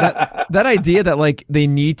 That idea that like they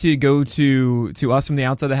need to go to us from the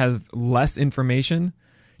outside that has less information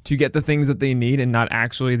to get the things that they need and not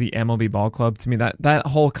actually the MLB ball club, to me, that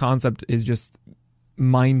whole concept is just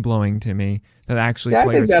mind-blowing to me, that actually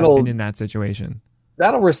players have been in that situation.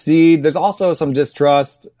 That'll recede. There's also some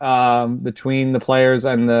distrust between the players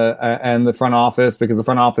and the front office, because the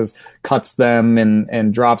front office cuts them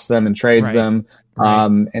and drops them and trades them.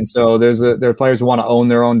 Right. And so there are players who want to own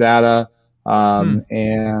their own data.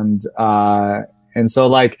 And so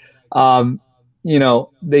like,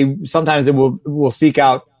 they sometimes will seek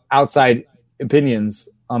out outside opinions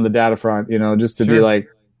on the data front, just to be like,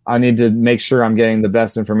 I need to make sure I'm getting the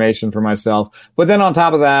best information for myself. But then on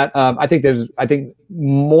top of that, I think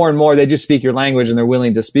more and more they just speak your language and they're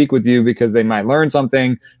willing to speak with you because they might learn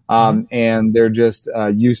something. And they're just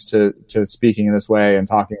used to speaking in this way and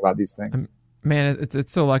talking about these things. Man,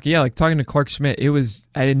 it's so lucky. Yeah, like talking to Clark Schmidt,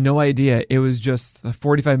 I had no idea. It was just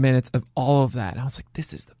 45 minutes of all of that. And I was like,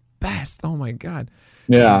 this is the best. Oh my God.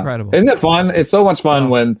 Yeah. Incredible. Isn't it fun? It's so much fun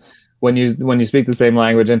when you speak the same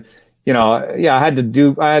language. And, I had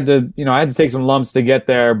to take some lumps to get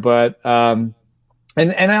there, but, and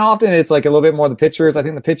often it's like a little bit more the pitchers. I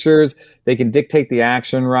think the pitchers, they can dictate the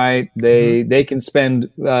action, right? They can spend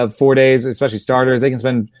 4 days, especially starters. They can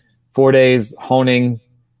spend 4 days honing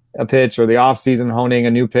a pitch, or the off season honing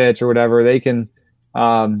a new pitch or whatever. They can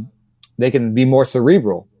be more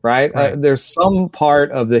cerebral, right? There's some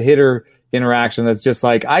part of the hitter interaction that's just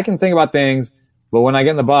like, I can think about things, but when I get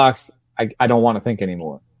in the box, I don't want to think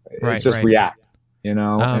anymore. It's just react,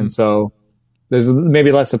 and so there's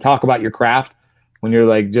maybe less to talk about your craft when you're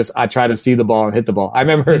like, I try to see the ball and hit the ball. I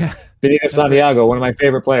remember Benito Santiago, one of my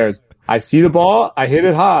favorite players. I see the ball, I hit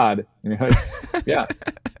it hard. And you're like, yeah,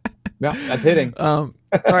 that's hitting. All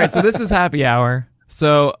right, so this is happy hour.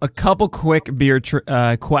 So a couple quick beer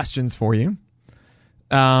questions for you.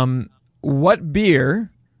 What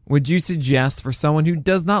beer would you suggest for someone who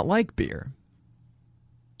does not like beer?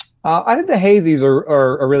 I think the hazies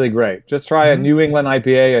are really great. Just try a New England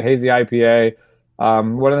IPA, a hazy IPA.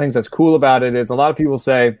 One of the things that's cool about it is a lot of people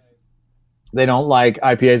say they don't like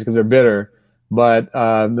IPAs because they're bitter. But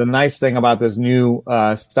the nice thing about this new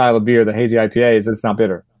style of beer, the hazy IPA, is it's not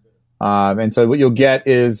bitter. And so what you'll get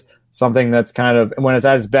is something that's kind of, when it's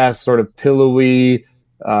at its best, sort of pillowy.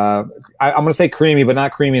 I'm going to say creamy, but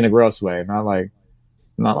not creamy in a gross way. Not like.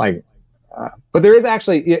 But there is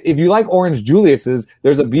actually, if you like Orange Julius's,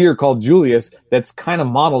 there's a beer called Julius that's kind of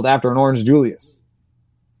modeled after an Orange Julius.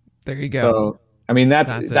 There you go. So, I mean, that's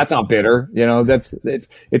not bitter,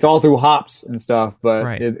 it's all through hops and stuff,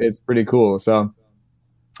 but it's pretty cool. So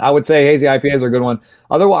I would say hazy IPAs are a good one.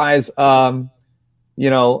 Otherwise,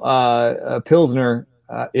 Pilsner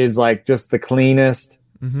is like just the cleanest,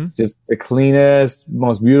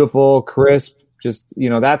 most beautiful, crisp,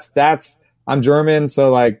 I'm German. So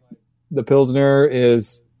like, the Pilsner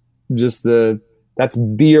is just that's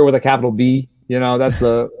beer with a capital B, that's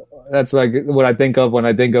like what I think of when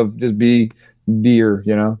I think of just beer,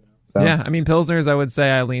 So. Yeah. I mean, Pilsners, I would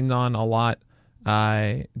say I leaned on a lot.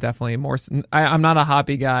 I definitely I'm not a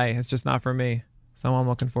hoppy guy. It's just not for me. So I'm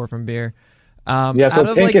looking for from beer. So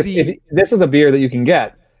Pinkus, if this is a beer that you can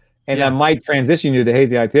get, and that might transition you to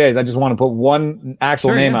hazy IPAs. I just want to put one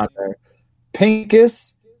actual name out there.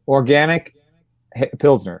 Pinkus Organic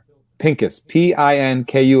Pilsner. Pinkus,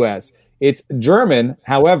 Pinkus. It's German,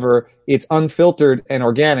 however, it's unfiltered and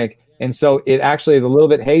organic, and so it actually is a little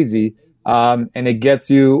bit hazy, and it gets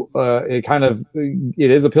you. It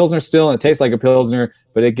is a Pilsner still, and it tastes like a Pilsner,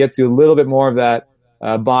 but it gets you a little bit more of that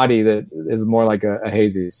body that is more like a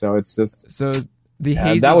hazy. So it's just the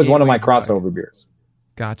hazy. That was one of my crossover beers.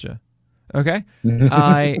 Gotcha. Okay.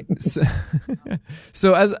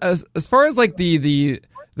 So as far as like the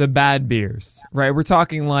bad beers, right? We're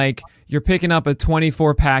talking like you're picking up a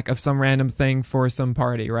 24 pack of some random thing for some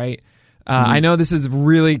party, right? I know this is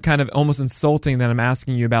really kind of almost insulting that I'm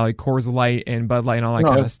asking you about like Coors Light and Bud Light and all that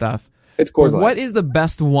kind of stuff. It's Coors Light. What is the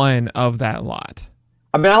best one of that lot?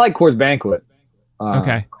 I mean, I like Coors Banquet.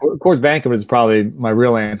 Okay. Coors Banquet is probably my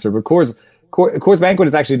real answer, but Coors Banquet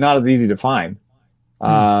is actually not as easy to find.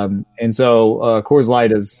 And so Coors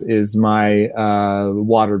Light is my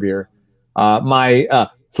water beer. My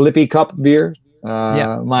Flippy Cup beer.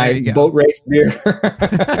 My boat race beer.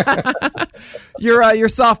 Your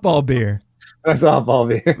softball beer. My softball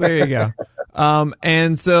beer. There you go.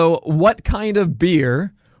 And so what kind of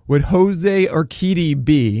beer would Jose Urquidy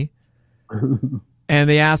be? And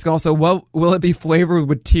they ask also, what will it be flavored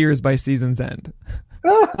with tears by season's end?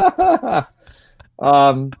 I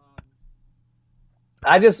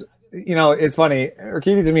just, it's funny.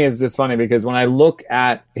 Urquidy to me is just funny because when I look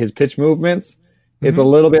at his pitch movements, it's a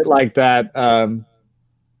little bit like that.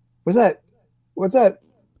 What's that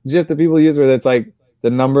GIF that people use where it's like the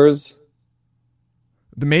numbers?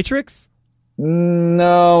 The Matrix?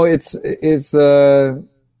 No, it's the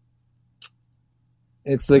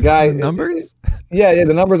guy. The numbers? Yeah,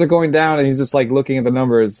 the numbers are going down, and he's just like looking at the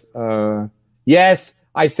numbers. Yes,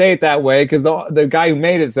 I say it that way because the guy who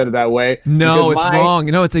made it said it that way. No, it's wrong.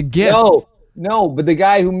 No, it's a GIF. No, but the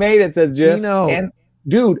guy who made it says GIF. And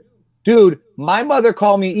dude, my mother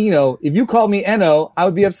called me Eno. If you called me Eno, I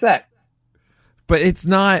would be upset. But it's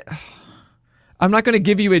not. I'm not going to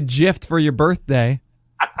give you a gift for your birthday.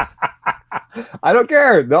 I don't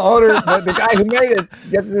care. The owner, the guy who made it,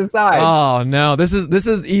 gets to decide. Oh no, this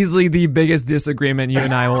is easily the biggest disagreement you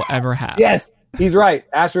and I will ever have. Yes, he's right.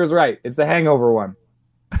 Asher is right. It's the Hangover one.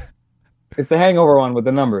 It's the Hangover one with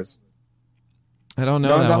the numbers. I don't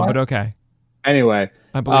know that one, but okay. Anyway,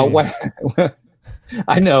 I believe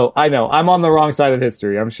I know. I'm on the wrong side of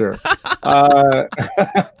history, I'm sure. But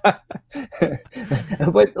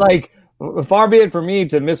like, far be it for me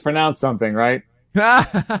to mispronounce something, right? Me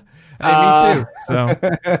too.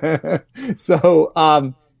 So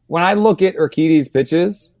when I look at Urquidy's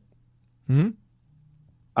pitches,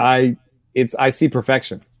 I see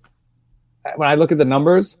perfection. When I look at the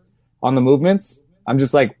numbers on the movements, I'm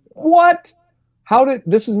just like, what?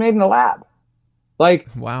 This was made in a lab? Like,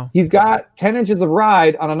 wow. He's got 10 inches of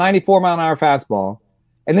ride on a 94 mile an hour fastball,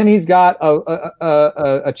 and then he's got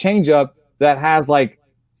a changeup that has like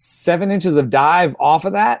 7 inches of dive off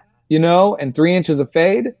of that, and 3 inches of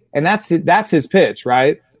fade, and that's his pitch,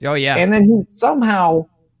 right? Oh yeah. And then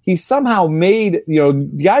he somehow made,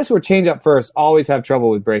 guys who are changeup first always have trouble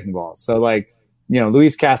with breaking balls. So like,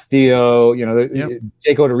 Luis Castillo,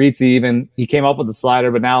 Jake Odorizzi, even he came up with the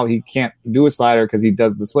slider, but now he can't do a slider because he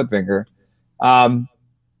does the split finger. But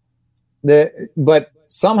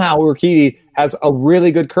somehow Urquidy has a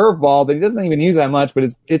really good curveball that he doesn't even use that much, but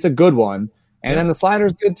it's a good one. And then the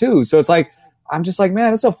slider's good too. So it's like, I'm just like,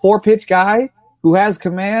 man, this is a 4-pitch guy who has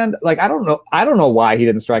command. Like, I don't know why he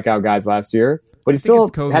didn't strike out guys last year, but he still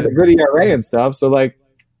had a good ERA and stuff. So like,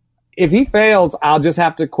 if he fails, I'll just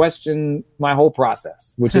have to question my whole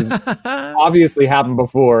process, which has obviously happened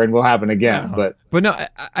before and will happen again. But no,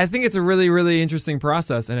 I think it's a really, really interesting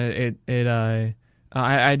process, and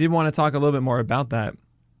I did want to talk a little bit more about that,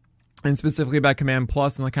 and specifically about Command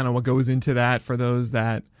Plus and kind of what goes into that for those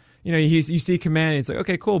that you see Command, and it's like,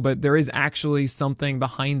 okay, cool, but there is actually something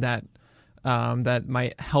behind that that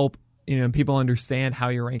might help people understand how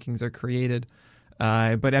your rankings are created.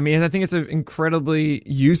 But I mean, I think it's an incredibly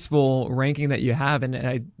useful ranking that you have. And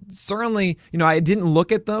I certainly, I didn't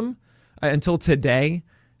look at them until today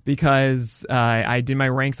because I did my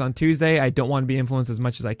ranks on Tuesday. I don't want to be influenced as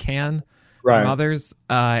much as I can from others.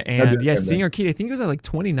 And yeah, seeing Urquidy, I think it was at like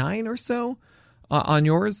 29 or so on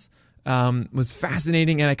yours. Was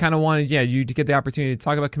fascinating, and I kind of wanted you to get the opportunity to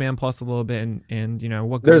talk about Command Plus a little bit and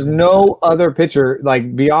what there's no other pitcher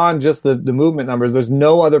like beyond just the movement numbers. There's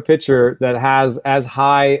no other pitcher that has as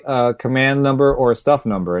high a command number or a stuff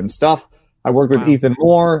number. And stuff, I worked with Ethan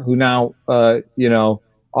Moore, who now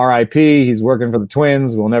RIP, he's working for the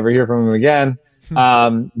Twins. We'll never hear from him again.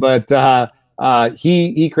 But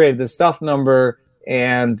he created this stuff number,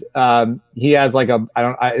 and he has like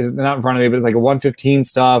it's not in front of me, but it's like a 115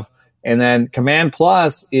 stuff. And then Command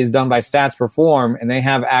Plus is done by Stats Perform, and they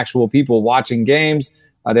have actual people watching games.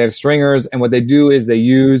 They have stringers, and what they do is they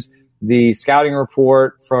use the scouting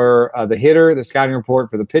report for the hitter, the scouting report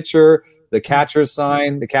for the pitcher, the catcher's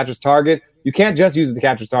sign, the catcher's target. You can't just use the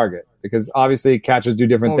catcher's target because obviously catchers do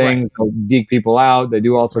different things. Right. They'll deke people out. They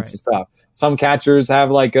do all sorts of stuff. Some catchers have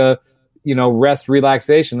like a rest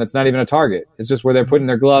relaxation that's not even a target. It's just where they're putting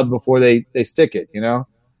their glove before they stick it,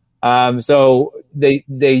 So they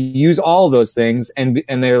use all of those things, and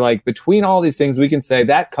they're like, between all these things, we can say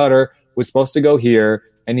that cutter was supposed to go here,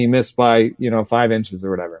 and he missed by 5 inches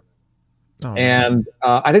or whatever. Oh, and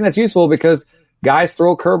I think that's useful because guys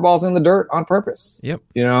throw curveballs in the dirt on purpose. Yep.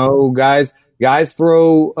 Guys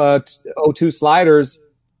throw 0-2 sliders,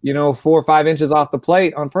 4 or 5 inches off the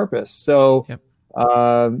plate on purpose. So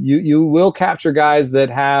You will capture guys that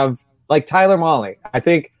have, like Tyler Mahle. I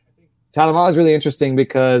think Tyler Mahle is really interesting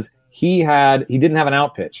because he didn't have an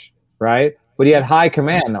out pitch, right? But he had high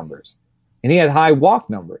command numbers and he had high walk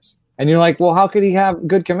numbers. And you're like, well, how could he have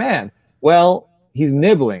good command? Well, he's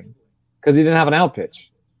nibbling because he didn't have an out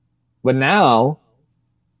pitch. But now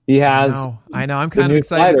he has. I know. I'm kind of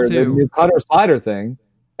excited too. The new cutter slider thing.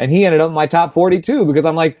 And he ended up in my top 42 because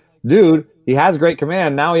I'm like, dude, he has great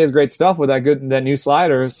command. Now he has great stuff with that new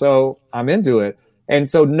slider. So I'm into it. And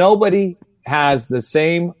so nobody has the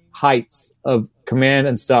same heights of command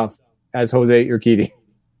and stuff as Jose Urquidy.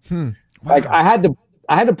 Wow. Like I had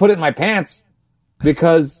to put it in my pants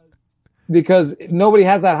because nobody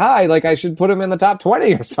has that high. Like I should put him in the top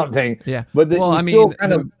 20 or something. Yeah. But you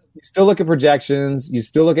still look at projections. You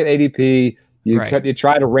still look at ADP. You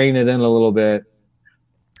try to rein it in a little bit.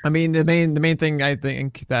 I mean, the main thing I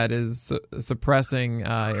think that is suppressing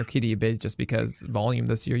Urquidy a bit, just because volume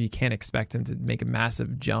this year, you can't expect him to make a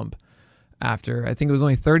massive jump after, I think it was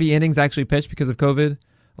only 30 innings actually pitched because of COVID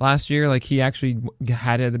last year. Like he actually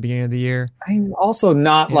had it at the beginning of the year. I'm also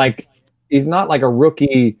not like, he's not like a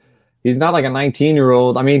rookie. He's not like a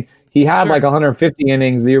 19-year-old. I mean, he had like 150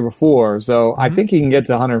 innings the year before. So I think he can get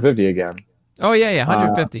to 150 again. Oh yeah.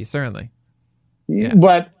 150, certainly. Yeah.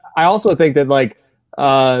 But I also think that like,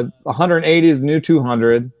 180 is new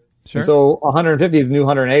 200. Sure. So 150 is new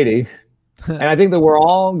 180. And I think that we're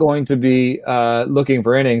all going to be looking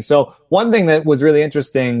for innings. So one thing that was really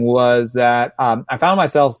interesting was that I found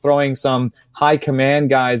myself throwing some high command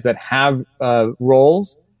guys that have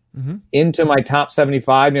roles into my top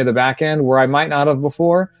 75 near the back end where I might not have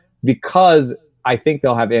before because I think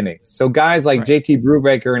they'll have innings. So guys like JT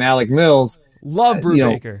Brubaker and Alec Mills. Love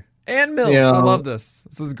Brubaker. And Mills. I love this.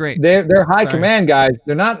 This is great. They're high command guys.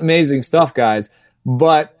 They're not amazing stuff guys,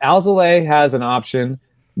 but Alzolay has an option.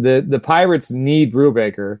 The Pirates need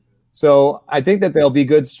Brubaker. So I think that they'll be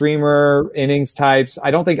good streamer innings types.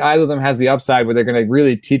 I don't think either of them has the upside where they're going to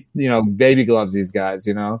really baby gloves these guys,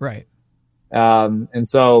 Right. And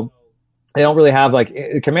so they don't really have like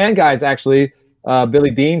command guys. Actually,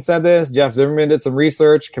 Billy Beane said this. Jeff Zimmerman did some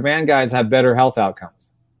research. Command guys have better health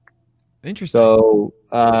outcomes. Interesting. So,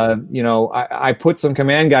 I put some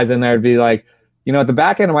command guys in there to be like, at the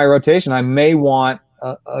back end of my rotation, I may want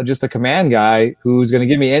just a command guy who's going to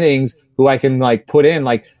give me innings who I can like put in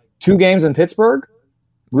like 2 games in Pittsburgh.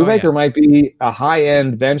 Brubaker might be a high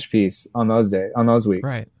end bench piece on those weeks.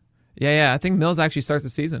 Right. Yeah. I think Mills actually starts the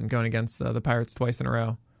season going against the Pirates twice in a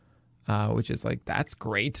row, which is like, that's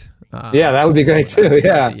great. Yeah, that would be great too.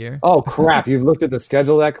 Yeah. Oh crap. You've looked at the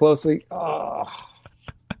schedule that closely. Oh.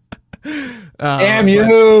 Damn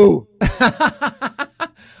you!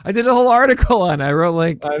 I did a whole article on it. I wrote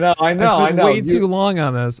like I know. Way too long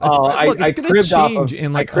on this. I cribbed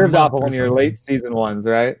off of one of your late season ones,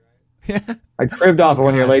 right? Yeah. I cribbed off of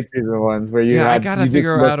one of your late season ones where you had. I gotta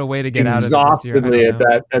figure out a way to get out of this year.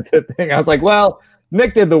 At that thing. I was like, well,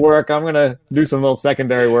 Nick did the work. I'm gonna do some little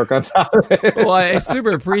secondary work on top of it. Well, I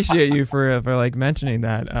super appreciate you for like mentioning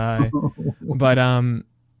that. But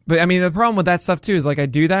I mean, the problem with that stuff too is like I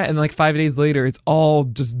do that, and like 5 days later, it's all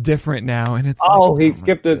just different now, and it's. He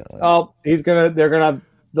skipped it. Oh, they're gonna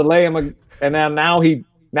delay him, and now he's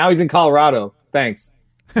in Colorado. Thanks.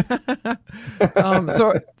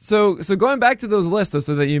 So going back to those lists, though,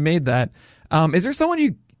 so that you made that, is there someone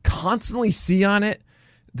you constantly see on it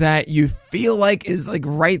that you feel like is like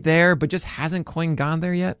right there, but just hasn't quite gone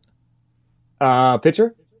there yet?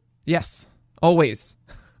 Pitcher? Yes, always.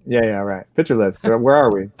 Yeah, right. Pitcher list. Where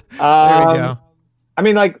are we? There we go. I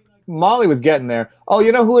mean, like Mahle was getting there. Oh,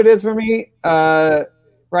 you know who it is for me right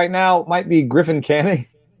now? Might be Griffin Canning.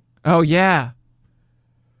 Oh yeah.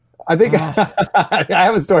 I think I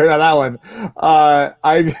have a story about that one.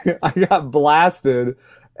 I got blasted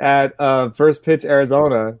at First Pitch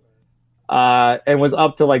Arizona and was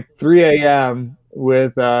up to like 3 a.m.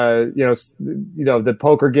 with the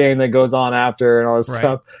poker game that goes on after and all this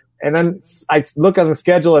stuff. And then I look on the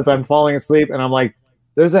schedule as I'm falling asleep, and I'm like,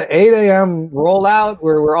 "There's an 8 a.m. rollout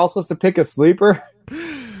where we're all supposed to pick a sleeper."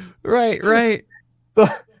 Right. So,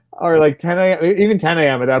 or like 10 a.m. Even 10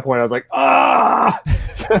 a.m. at that point, I was like, "Ah!"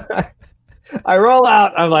 I roll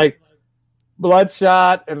out. I'm like,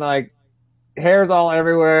 bloodshot and like hairs all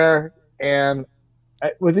everywhere. And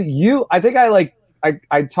was it you? I think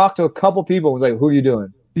I talked to a couple people. And was like, "Who are you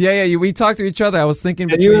doing?" Yeah. We talked to each other. I was thinking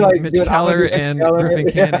between Mitch Keller and Griffin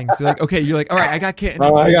Canning. So you're like, okay, you're like, all right, I got Canning.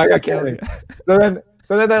 Oh, I got Canning. So then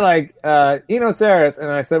they're like, Eno Saris, and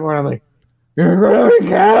I said, I'm like, you're Griffin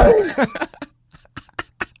Canning.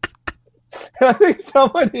 I think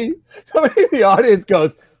somebody in the audience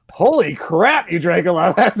goes, "Holy crap, you drank a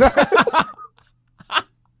lot last night."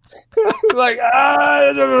 Like,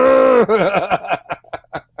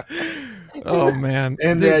 Oh man.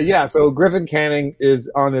 and so Griffin Canning is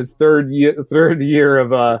on his third year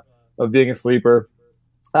of being a sleeper.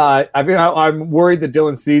 I'm worried that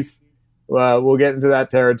Dylan Cease will get into that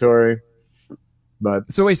territory.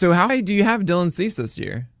 But so how high do you have Dylan Cease this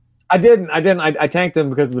year? I didn't. I tanked him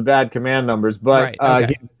because of the bad command numbers, but Right,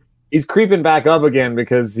 okay. he's creeping back up again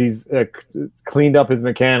because he's cleaned up his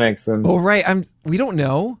mechanics. And Right. We don't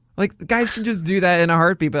know. Like, the guys can just do that in a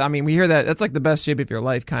heartbeat, but I mean, we hear that that's like the best shape of your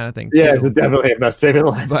life kind of thing. Too. yeah, it's definitely a best shape in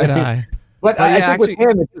life. But I yeah, think with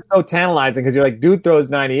him, it's just so tantalizing because you're like, dude throws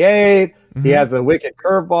 98. Mhm. He has a wicked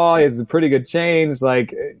curveball. He has a pretty good change.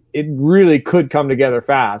 Like, it really could come together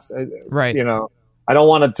fast. Right. You know, I don't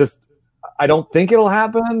want to I don't think it'll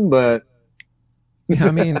happen, but Yeah,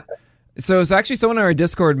 I mean, so actually someone in our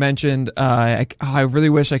Discord mentioned, I really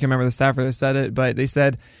wish I could remember the staffer that said it, but they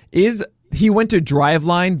said, is he went to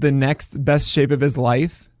Driveline the next best shape of his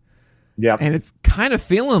life? yeah. And it's kind of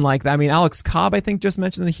feeling like that. I mean, Alex Cobb, I think, just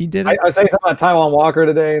mentioned that he did it. I was saying something about Taiwan Walker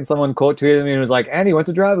today, and someone quote tweeted me and was like, "And he went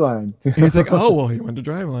to Driveline." He's like, oh, well, he went to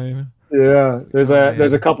Driveline. Yeah, there's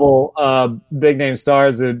a couple big name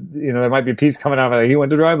stars that, you know, there might be a piece coming out of it. He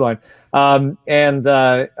went to Driveline, and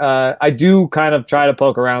I do kind of try to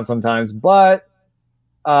poke around sometimes, but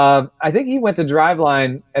I think he went to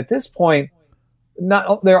Driveline at this point.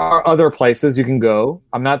 There are other places you can go.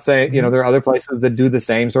 I'm not saying, you know, there are other places that do the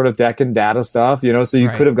same sort of deck and data stuff, you know, so you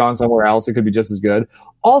Right. could have gone somewhere else. It could be just as good.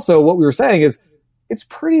 Also, what we were saying is it's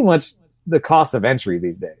pretty much the cost of entry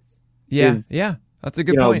these days. Yeah, that's a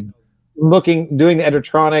good point. Doing the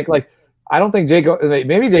Edgertronic, like, I don't think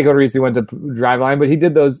maybe Jake Odorizzi went to Driveline, but he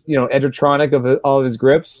did those, you know, Edgertronic of all of his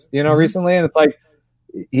grips, you know, recently. And it's like,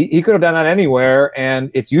 he could have done that anywhere,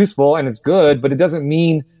 and it's useful and it's good, but it doesn't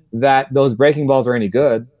mean that those breaking balls are any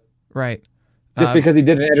good. Right. Just because he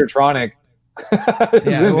did an Edgertronic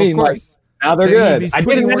doesn't mean, of course. like, now they're That good. He's I did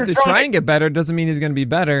putting an work to Edgertronic. try and get better doesn't mean he's going to be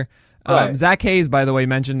better. Right. Zach Hayes, by the way,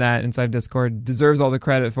 mentioned that inside Discord, deserves all the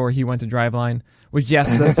credit for he went to Driveline, which,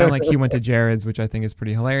 yes, does sound like he went to Jared's, which I think is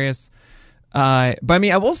pretty hilarious. But I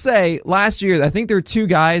mean, I will say last year, I think there were two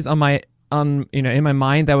guys in my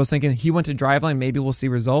mind that was thinking he went to Driveline, maybe we'll see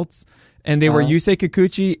results. And they were Yusei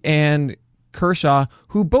Kikuchi and Kershaw,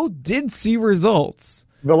 who both did see results.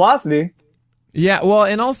 Velocity. Yeah, well,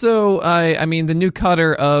 and also, I mean, the new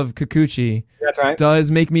cutter of Kikuchi That's right. does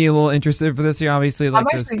make me a little interested for this year, obviously, like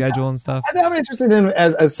the actually- schedule and stuff. I think I'm interested in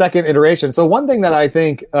as a second iteration. So one thing that I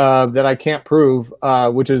think that I can't prove,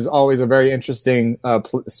 which is always a very interesting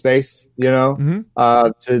space, you know,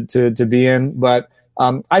 to be in. But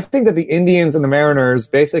I think that the Indians and the Mariners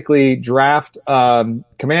basically draft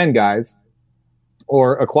command guys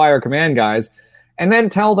or acquire command guys and then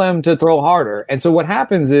tell them to throw harder. And so what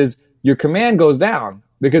happens is your command goes down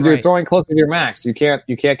because you're Right. throwing closer to your max. You can't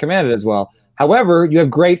command it as well. However, you have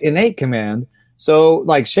great innate command. So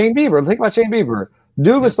like Shane Bieber, think about Shane Bieber.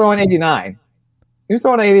 Dude was throwing 89. He was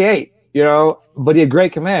throwing 88, you know, but he had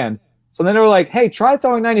great command. So then they were like, hey, try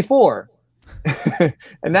throwing 94.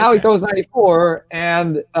 And now he throws 94,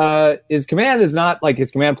 and his command is not like his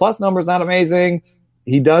command plus number is not amazing.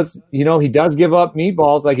 He does give up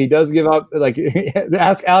meatballs, like he does give up, like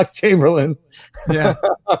ask Alex Chamberlain Yeah.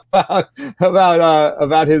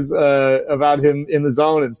 about him in the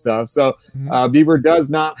zone and stuff. So Bieber does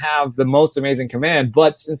not have the most amazing command,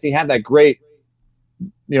 but since he had that great,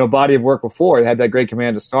 you know, body of work before, he had that great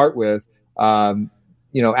command to start with. So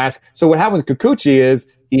what happened with Kikuchi is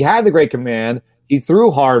he had the great command, he threw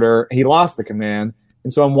harder, he lost the command,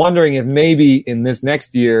 and so I'm wondering if maybe in this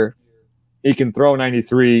next year he can throw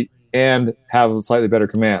 93 and have a slightly better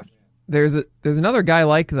command. There's another guy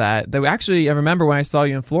like that I remember when I saw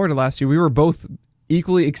you in Florida last year, we were both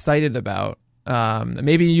equally excited about.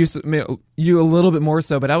 Maybe you a little bit more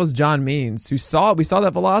so, but that was John Means, we saw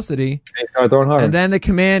that velocity. And he started throwing hard. And then the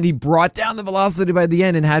command, he brought down the velocity by the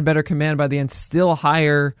end and had better command by the end, still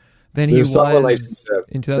higher than he was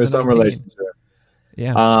in 2019. There's some relationship.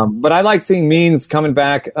 Yeah. But I like seeing Means coming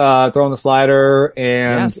back, throwing the slider,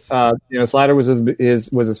 and Yes. slider was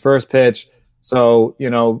his first pitch. So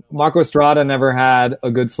Marco Estrada never had a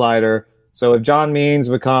good slider. So if John Means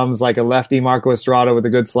becomes like a lefty Marco Estrada with a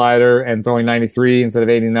good slider and throwing 93 instead of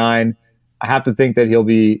 89, I have to think that he'll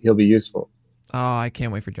be useful. Oh, I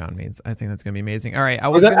can't wait for John Means. I think that's gonna be amazing. All right, I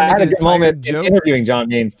had a good moment in interviewing John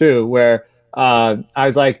Means too, where I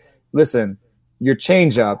was like, "Listen, your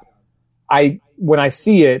changeup. When I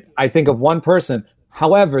see it, I think of one person.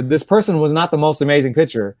 However, this person was not the most amazing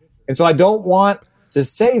pitcher, and so I don't want to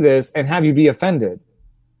say this and have you be offended."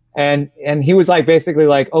 And he was like, basically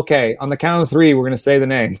like, "Okay, on the count of 3, we're going to say the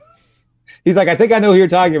name." He's like, I think I know who you're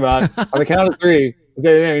talking about. On the count of three,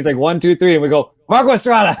 he's like 1, 2, 3, and we go, Marco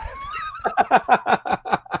Estrada.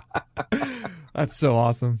 That's so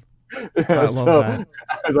awesome. I love that.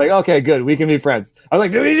 I was like, okay, good. We can be friends. I was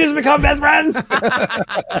like, do we just become best friends?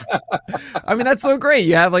 I mean, that's so great.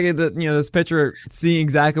 You have like this picture seeing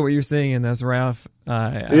exactly what you're seeing, and that's Ralph.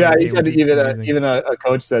 Yeah, he said even a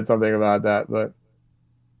coach said something about that, but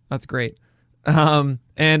that's great. And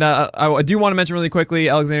I do want to mention really quickly,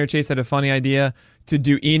 Alexander Chase had a funny idea to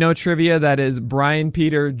do Eno trivia. That is Brian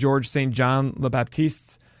Peter George St. John Le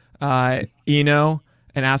Baptiste's Eno,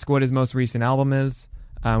 and ask what his most recent album is.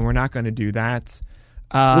 We're not going to do that.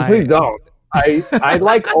 Please don't. I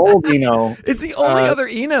like old Eno. It's the only other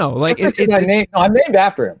Eno. Like I'm named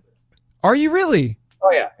after him. Are you really?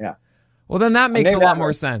 Oh yeah. Well, then that makes a lot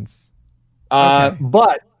more sense. Okay.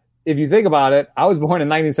 But if you think about it, I was born in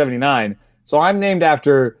 1979, so I'm named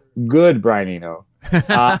after good Brian Eno.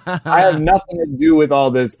 I have nothing to do with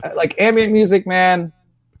all this. Like ambient music, man.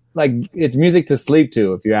 Like it's music to sleep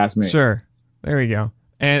to, if you ask me. Sure. There we go.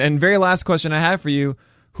 And very last question I have for you.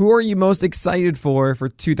 Who are you most excited for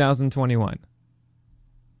 2021?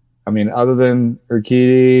 I mean, other than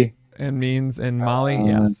Urquidy and Means and Molly,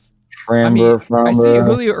 yes. Framber. I see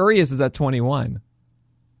Julio Urias is at 21.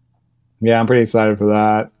 Yeah, I'm pretty excited for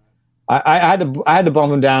that. I had to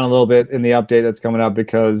bump him down a little bit in the update that's coming up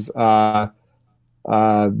because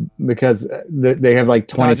they have like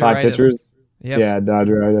 25 pitchers. Yep. Yeah,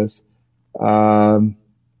 Dodgeritis.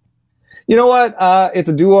 You know what? It's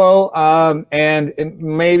a duo, and it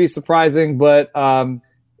may be surprising, but Ian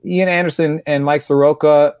Anderson and Mike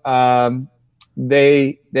Soroka,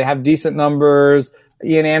 they have decent numbers.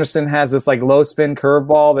 Ian Anderson has this like low spin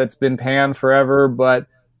curveball that's been panned forever, but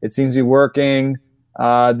it seems to be working.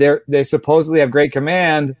 They supposedly have great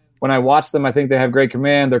command. When I watch them, I think they have great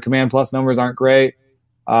command. Their command plus numbers aren't great,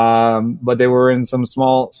 but they were in some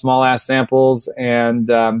small ass samples, and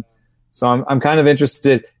so I'm kind of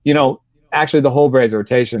interested. Actually, the whole Braves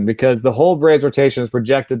rotation, because the whole Braves rotation is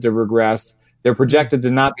projected to regress. They're projected to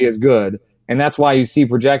not be as good. And that's why you see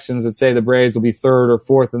projections that say the Braves will be third or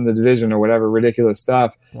fourth in the division or whatever ridiculous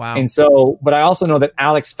stuff. Wow. And so, but I also know that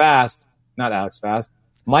Mike Fast.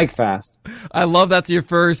 I love that's your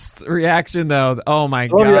first reaction, though. Oh, my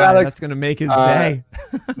God. That's going to make his day.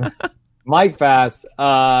 Mike Fast.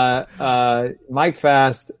 Mike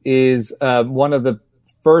Fast is one of the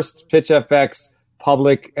first Pitch FX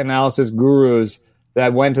public analysis gurus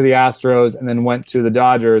that went to the Astros and then went to the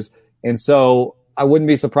Dodgers. And so I wouldn't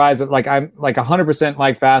be surprised that I'm 100%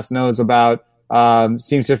 Mike Fast knows about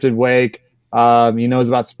seam shifted wake. He knows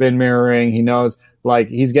about spin mirroring. He knows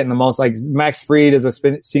he's getting the most, Max Fried is a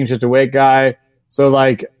seam shifted wake guy. So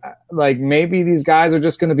like maybe these guys are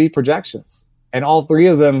just going to be projections, and all three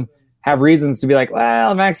of them have reasons to be like,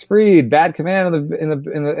 well, Max Fried, bad command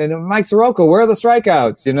in Mike Soroka, where are the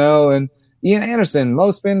strikeouts, and Ian Anderson, low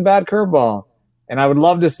spin, bad curveball. And I would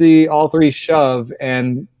love to see all three shove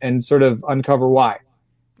and sort of uncover why.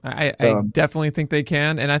 I definitely think they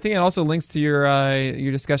can. And I think it also links to your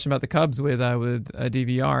discussion about the Cubs with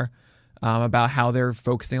DVR about how they're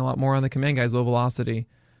focusing a lot more on the command guys, low velocity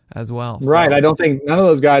as well. Right. So, I don't think none of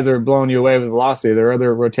those guys are blowing you away with velocity. There are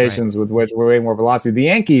other rotations with which we're way more velocity. The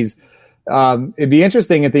Yankees, it'd be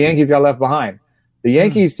interesting if the Yankees got left behind. The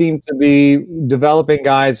Yankees seem to be developing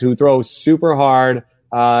guys who throw super hard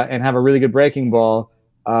and have a really good breaking ball,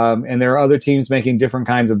 and there are other teams making different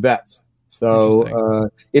kinds of bets.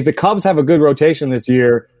 So if the Cubs have a good rotation this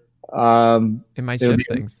year, it might shift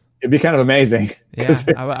things. It'd be kind of amazing. Yeah,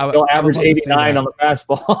 they'll average 89 on the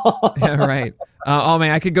fastball. Yeah, right. Oh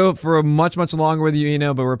man, I could go for a much longer with you,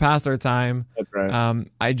 but we're past our time. That's right.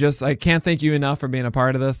 I can't thank you enough for being a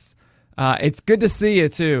part of this. It's good to see you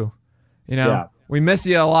too. Yeah. We miss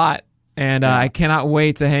you a lot, and I cannot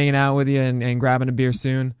wait to hanging out with you and grabbing a beer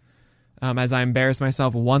soon. As I embarrass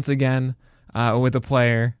myself once again with a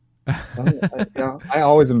player. I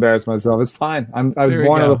always embarrass myself. It's fine. I was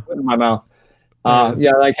born with a foot in my mouth.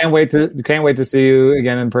 I can't wait to see you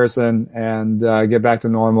again in person and get back to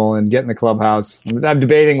normal and get in the clubhouse. I'm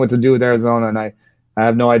debating what to do with Arizona, and I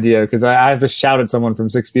have no idea because I have to shout at someone from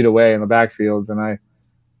 6 feet away in the backfields, and I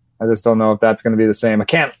just don't know if that's going to be the same. I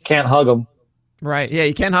can't hug them. Right. Yeah,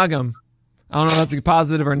 you can't hug them. I don't know if that's a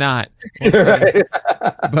positive or not. We'll right.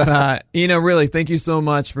 But, really, thank you so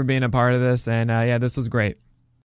much for being a part of this. And, this was great.